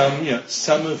yes,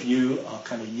 some of you are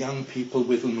kind of young people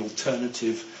with an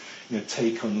alternative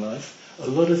take on life. A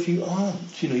lot of you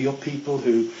aren't. You're people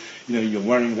who, you're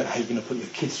worrying about how you're going to put your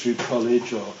kids through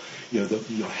college, or whether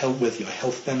your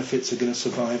health benefits are going to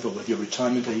survive, or whether your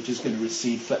retirement age is going to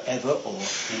recede forever, or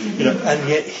and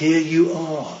yet here you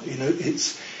are.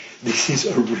 This is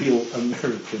a real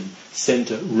American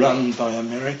centre run by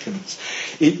Americans.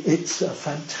 It's a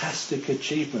fantastic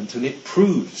achievement, and it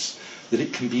proves that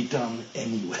it can be done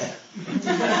anywhere.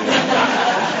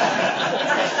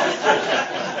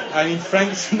 I mean,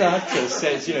 Frank Sinatra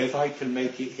says, if I can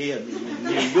make it here in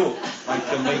New York, I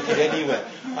can make it anywhere.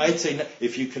 I'd say, no,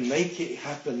 if you can make it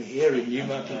happen here in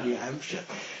Newmarket, New Hampshire,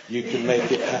 you can make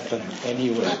it happen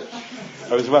anywhere.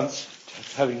 I was once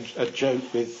having a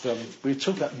joke with, we were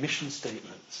talking about mission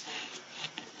statements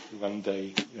one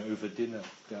day, over dinner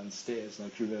downstairs, and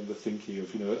I can remember thinking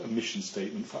of, a mission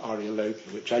statement for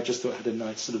Aryaloka, which I just thought had a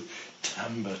nice sort of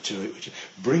timbre to it, which is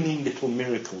bringing little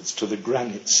miracles to the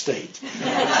granite state.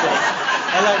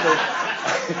 I like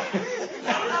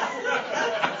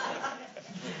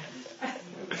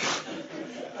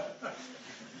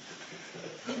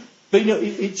But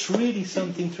it's really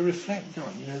something to reflect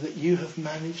on, that you have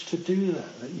managed to do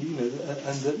that,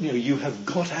 and that you have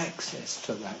got access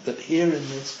to that. That here in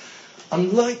this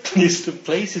unlikeliest of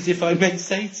places, if I may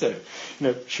say so,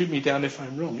 shoot me down if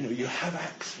I'm wrong. You have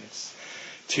access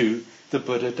to the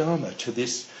Buddha Dharma, to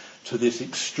this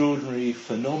extraordinary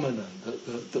phenomenon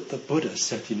that the Buddha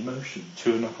set in motion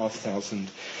 2,500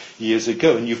 years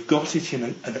ago, and you've got it in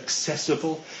an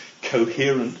accessible,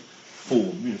 coherent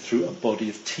form, through a body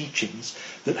of teachings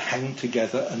that hang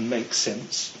together and make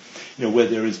sense, where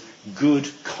there is good,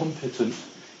 competent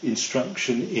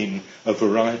instruction in a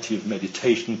variety of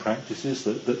meditation practices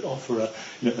that offer a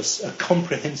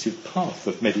comprehensive path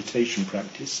of meditation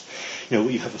practice, where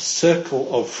you have a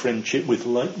circle of friendship with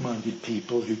like-minded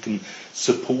people who can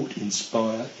support,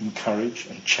 inspire, encourage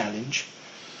and challenge,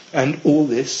 and all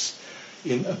this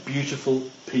in a beautiful,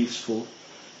 peaceful,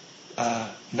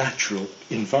 natural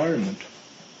environment.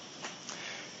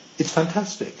 It's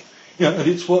fantastic. And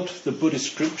it's what the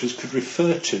Buddhist scriptures could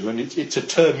refer to, and it's a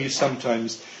term you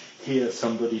sometimes hear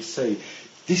somebody say,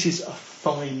 this is a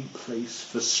fine place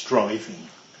for striving.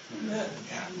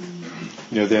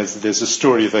 Yeah. There's a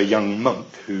story of a young monk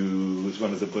who was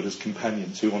one of the Buddha's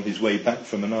companions, who on his way back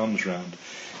from an alms round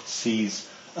sees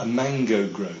a mango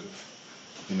grove,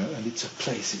 and it's a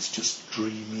place, it's just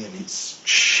dreamy and it's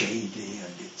shady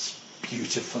and it's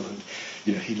beautiful, and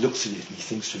he looks at it and he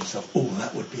thinks to himself, oh,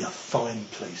 that would be a fine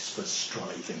place for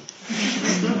striving.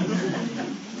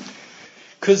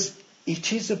 Because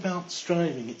it is about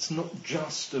striving. It's not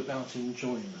just about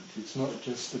enjoyment. It's not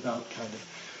just about kind of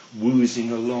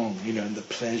woozing along, in the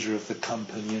pleasure of the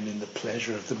company and in the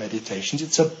pleasure of the meditations.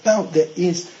 It's about, there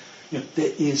is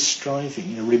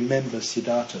striving. Remember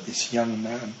Siddhartha, this young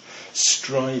man,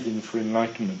 striving for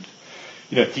enlightenment.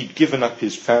 He'd given up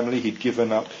his family, he'd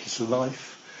given up his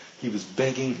life, he was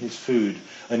begging his food,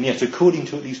 and yet, according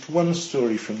to at least one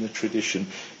story from the tradition,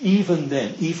 even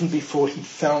then, even before he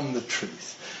found the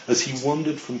truth, as he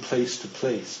wandered from place to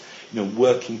place,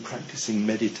 working, practicing,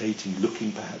 meditating,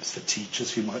 looking perhaps for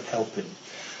teachers who might help him,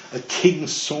 a king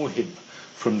saw him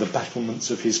from the battlements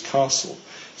of his castle,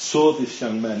 saw this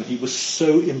young man. He was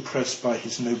so impressed by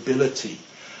his nobility,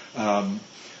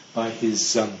 by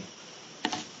his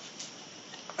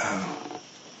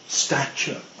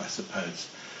stature, I suppose,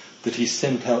 that he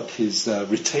sent out his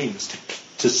retainers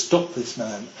to stop this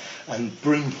man and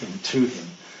bring him to him,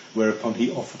 whereupon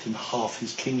he offered him half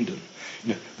his kingdom.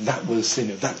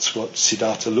 That's what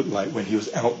Siddhartha looked like when he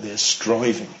was out there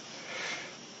striving.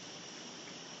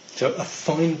 So a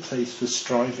fine place for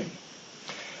striving.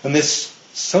 And there's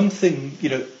something,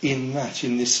 in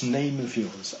this name of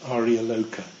yours,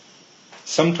 Aryaloka.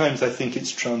 Sometimes I think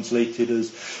it's translated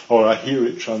as, or I hear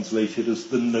it translated as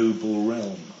the noble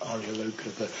realm.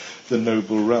 Aryaloka, the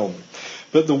noble realm.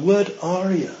 But the word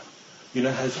Arya,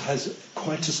 has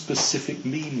quite a specific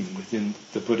meaning within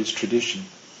the Buddhist tradition.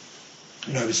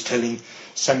 I was telling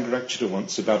Sangharakshita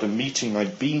once about a meeting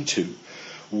I'd been to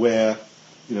where,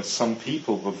 some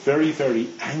people were very, very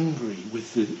angry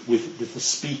with the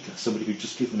speaker, somebody who'd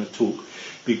just given a talk,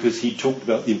 because he talked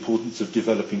about the importance of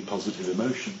developing positive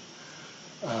emotion,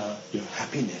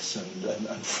 happiness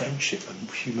and friendship and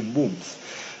human warmth.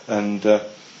 And,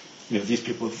 these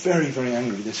people were very, very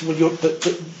angry. They said, well, but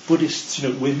Buddhists,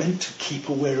 we're meant to keep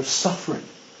aware of suffering.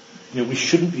 We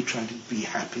shouldn't be trying to be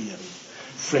happy and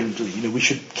friendly. We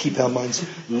should keep our minds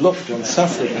locked on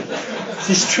suffering.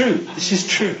 This is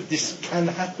true. This can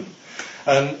happen.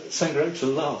 And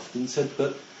Sangharakshita laughed and said,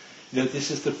 but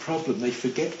this is the problem. They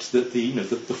forget that the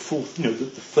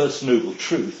first noble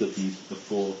truth of the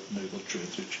four noble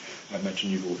truths, which I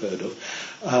imagine you've all heard of.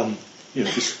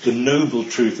 The noble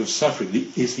truth of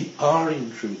suffering is the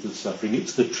Aryan truth of suffering.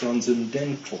 It's the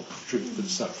transcendental truth of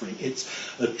suffering. It's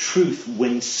a truth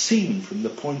when seen from the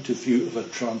point of view of a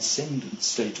transcendent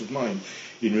state of mind.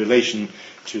 In relation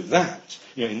to that,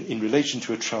 in relation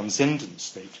to a transcendental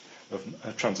state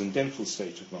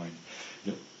of mind,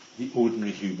 the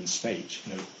ordinary human state,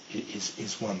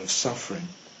 is one of suffering.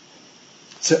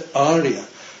 So Arya,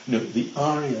 the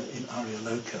Arya in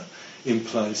Aryaloka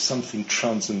implies something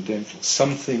transcendental,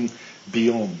 something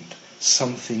beyond,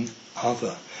 something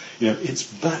other. It's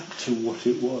back to what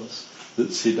it was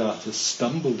that Siddhartha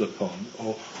stumbled upon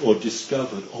or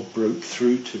discovered or broke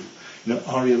through to.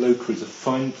 Aryaloka is a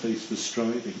fine place for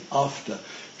striving after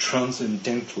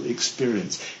transcendental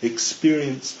experience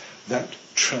that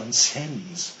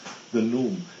transcends the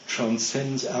norm,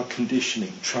 transcends our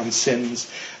conditioning, transcends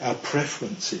our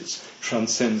preferences,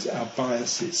 transcends our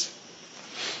biases.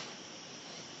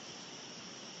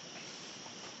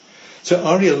 So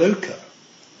Aryaloka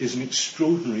is an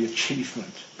extraordinary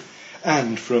achievement,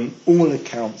 and from all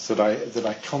accounts that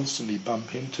I constantly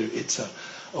bump into, it's a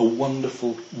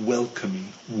wonderful,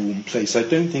 welcoming, warm place. I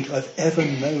don't think I've ever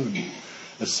known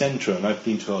a centre, and I've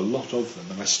been to a lot of them,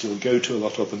 and I still go to a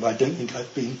lot of them. I don't think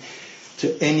I've been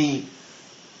to any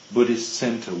Buddhist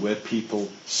centre where people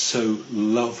so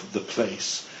love the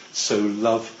place, so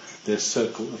love their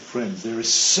circle of friends. There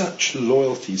is such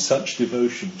loyalty, such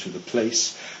devotion to the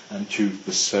place and to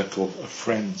the circle of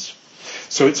friends.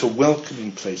 So it's a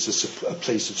welcoming place, a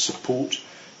place of support,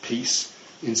 peace,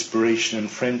 inspiration and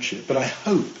friendship. But I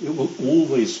hope it will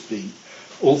always be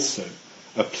also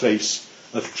a place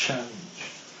of challenge,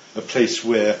 a place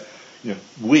where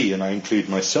we, and I include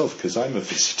myself because I'm a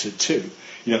visitor too,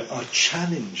 are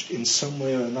challenged in some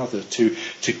way or another to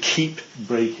keep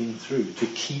breaking through, to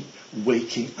keep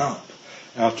waking up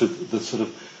out of the sort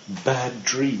of bad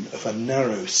dream of a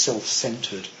narrow,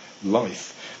 self-centered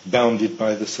life, bounded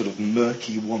by the sort of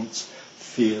murky wants,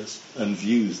 fears and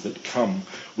views that come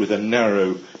with a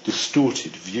narrow,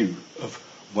 distorted view of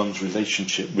one's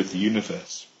relationship with the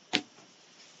universe.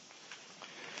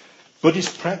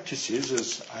 Buddhist practices,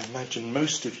 as I imagine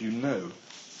most of you know,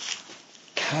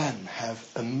 can have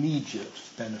immediate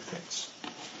benefits.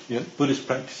 Buddhist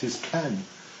practices can,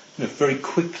 very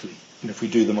quickly, if we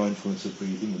do the mindfulness of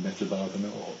breathing, the metta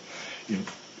bhavana, or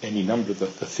any number of the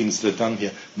things that are done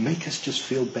here, make us just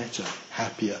feel better,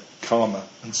 happier, calmer,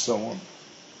 and so on.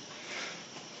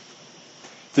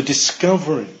 The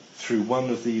discovery through one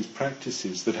of these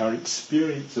practices that our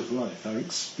experience of life, our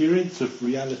experience of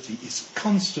reality is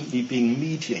constantly being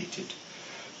mediated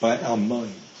by our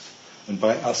minds and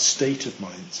by our state of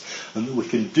minds, and that we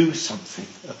can do something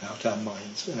about our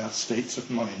minds and our states of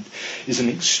mind, is an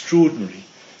extraordinary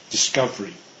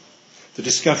discovery. The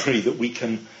discovery that we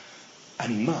can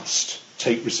and must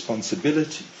take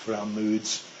responsibility for our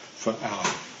moods, for our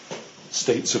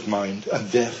states of mind, and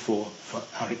therefore for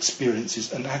our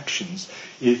experiences and actions.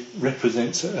 It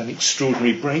represents an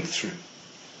extraordinary breakthrough.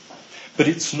 But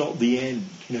it's not the end.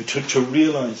 To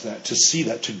realise that, to see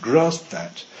that, to grasp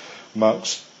that,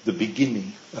 marks the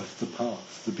beginning of the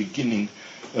path, the beginning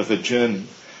of a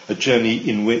journey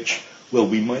in which,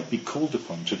 we might be called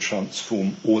upon to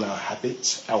transform all our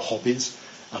habits, our hobbies,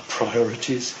 our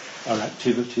priorities, our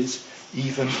activities,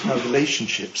 even our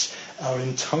relationships, our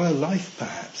entire life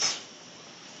perhaps,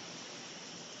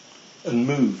 and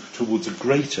move towards a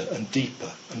greater and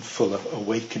deeper and fuller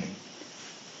awakening.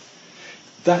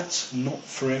 That's not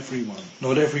for everyone.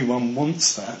 Not everyone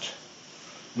wants that.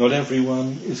 Not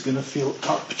everyone is going to feel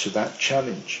up to that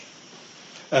challenge.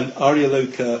 And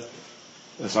Aryaloka,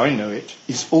 as I know it,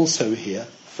 is also here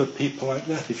for people like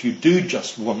that. If you do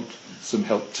just want some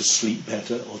help to sleep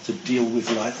better or to deal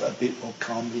with life a bit more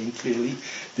calmly and clearly,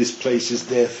 this place is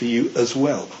there for you as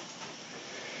well.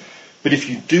 But if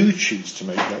you do choose to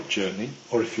make that journey,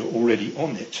 or if you're already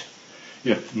on it,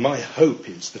 my hope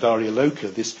is that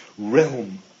Aryaloka, this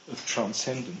realm of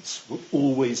transcendence, will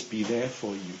always be there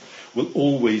for you, will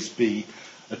always be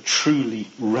a truly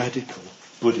radical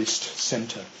Buddhist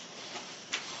centre.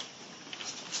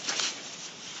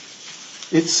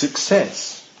 Its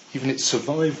success, even its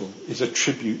survival, is a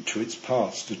tribute to its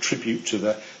past, a tribute to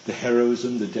the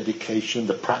heroism, the dedication,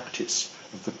 the practice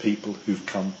of the people who've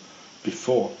come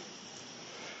before.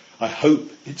 I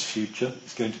hope its future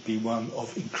is going to be one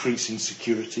of increasing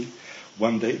security.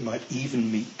 One day it might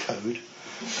even meet code.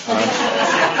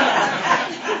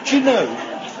 Do you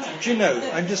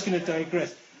know, I'm just going to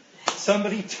digress.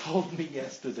 Somebody told me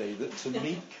yesterday that to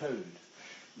meet code,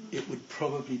 it would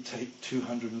probably take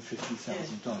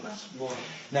 $250,000.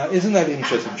 Now, isn't that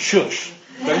interesting? Shush.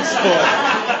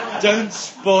 Don't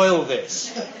spoil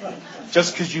this.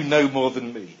 Just because you know more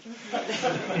than me.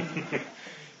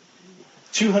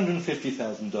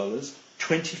 $250,000,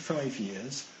 25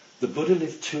 years. The Buddha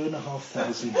lived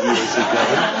 2,500 years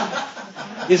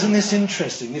ago. Isn't this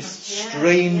interesting? This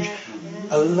strange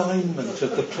alignment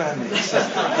of the planets,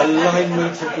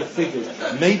 alignment of the figures.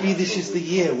 Maybe this is the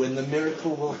year when the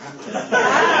miracle will happen.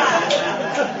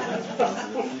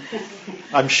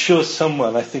 I'm sure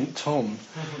someone, I think Tom,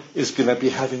 is going to be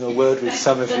having a word with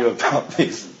some of you about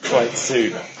this quite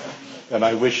soon. And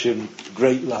I wish him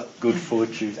great luck, good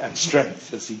fortune and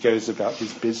strength as he goes about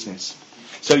his business.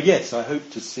 So yes, I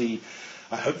hope the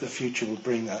future will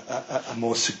bring a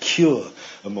more secure,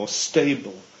 a more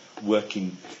stable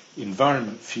working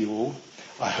environment for you all.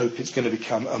 I hope it's going to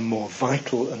become a more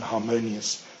vital and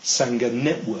harmonious Sangha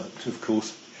networked, of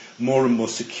course, more and more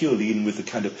securely in with the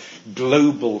kind of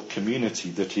global community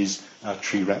that is our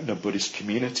Triratna Buddhist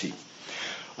community.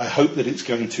 I hope that it's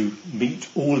going to meet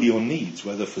all your needs,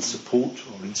 whether for support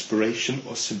or inspiration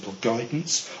or simple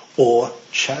guidance or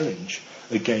challenge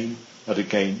again and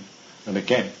again and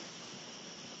again.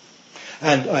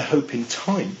 And I hope in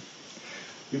time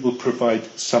it will provide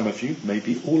some of you,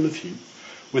 maybe all of you,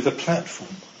 with a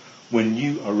platform when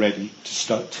you are ready to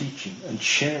start teaching and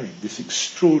sharing this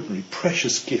extraordinary,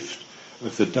 precious gift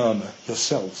of the Dharma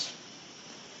yourselves.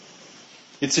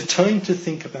 It's a time to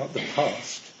think about the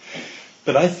past,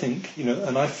 but I think,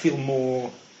 and I feel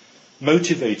more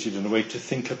motivated in a way to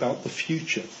think about the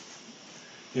future.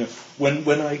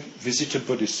 When I visit a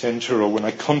Buddhist centre, or when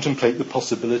I contemplate the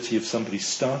possibility of somebody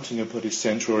starting a Buddhist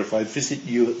centre, or if I visit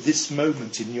you at this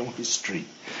moment in your history,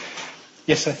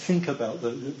 yes, I think about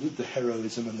the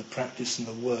heroism and the practice and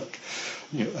the work,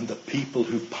 and the people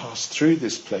who passed through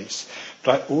this place.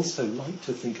 But I also like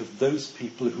to think of those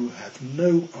people who have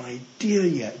no idea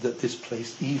yet that this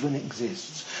place even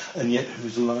exists, and yet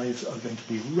whose lives are going to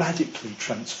be radically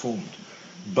transformed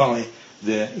by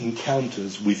their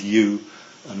encounters with you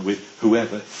and with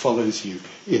whoever follows you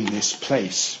in this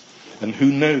place. And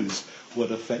who knows what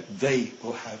effect they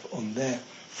will have on their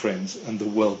friends and the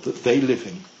world that they live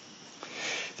in.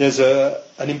 There's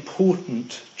an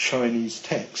important Chinese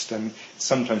text, and it's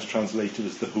sometimes translated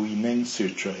as the Huineng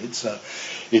Sutra. It's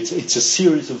a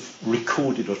series of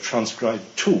recorded or transcribed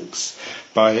talks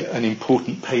by an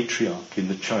important patriarch in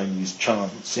the Chinese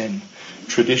Chan Zen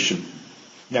tradition.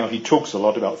 Now, he talks a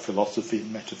lot about philosophy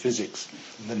and metaphysics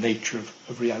and the nature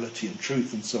of reality and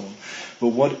truth and so on. But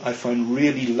what I find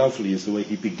really lovely is the way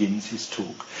he begins his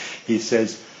talk. He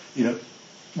says,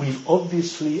 we've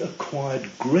obviously acquired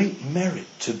great merit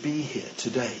to be here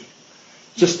today.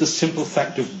 Just the simple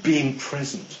fact of being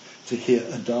present to hear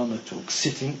a Dharma talk,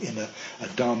 sitting in a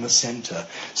Dharma centre,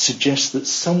 suggests that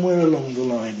somewhere along the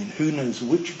line, in who knows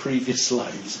which previous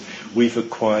lives, we've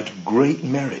acquired great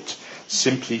merit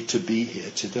simply to be here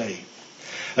today.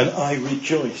 And I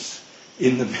rejoice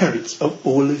in the merits of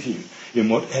all of you, in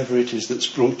whatever it is that's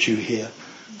brought you here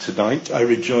tonight. I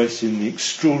rejoice in the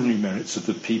extraordinary merits of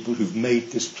the people who've made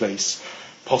this place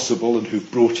possible and who've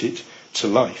brought it to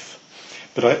life.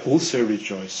 But I also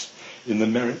rejoice in the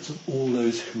merits of all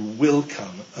those who will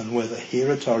come, and whether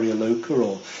here at Aryaloka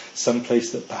or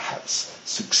someplace that perhaps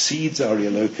succeeds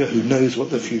Aryaloka, who knows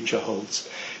what the future holds,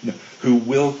 who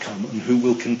will come and who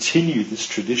will continue this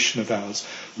tradition of ours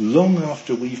long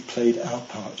after we've played our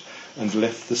part and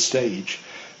left the stage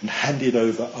and handed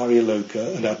over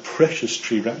Aryaloka and our precious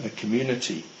Triratna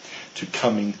community to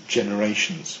coming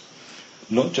generations.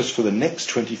 Not just for the next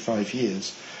 25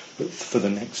 years, but for the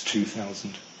next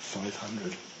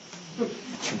 2,500.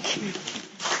 Thank you.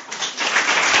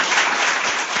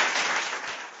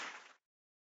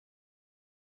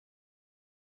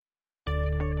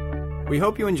 We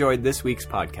hope you enjoyed this week's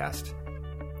podcast.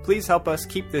 Please help us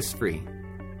keep this free.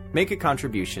 Make a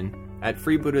contribution at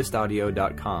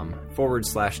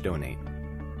freebuddhistaudio.com/donate.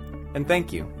 And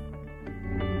thank you.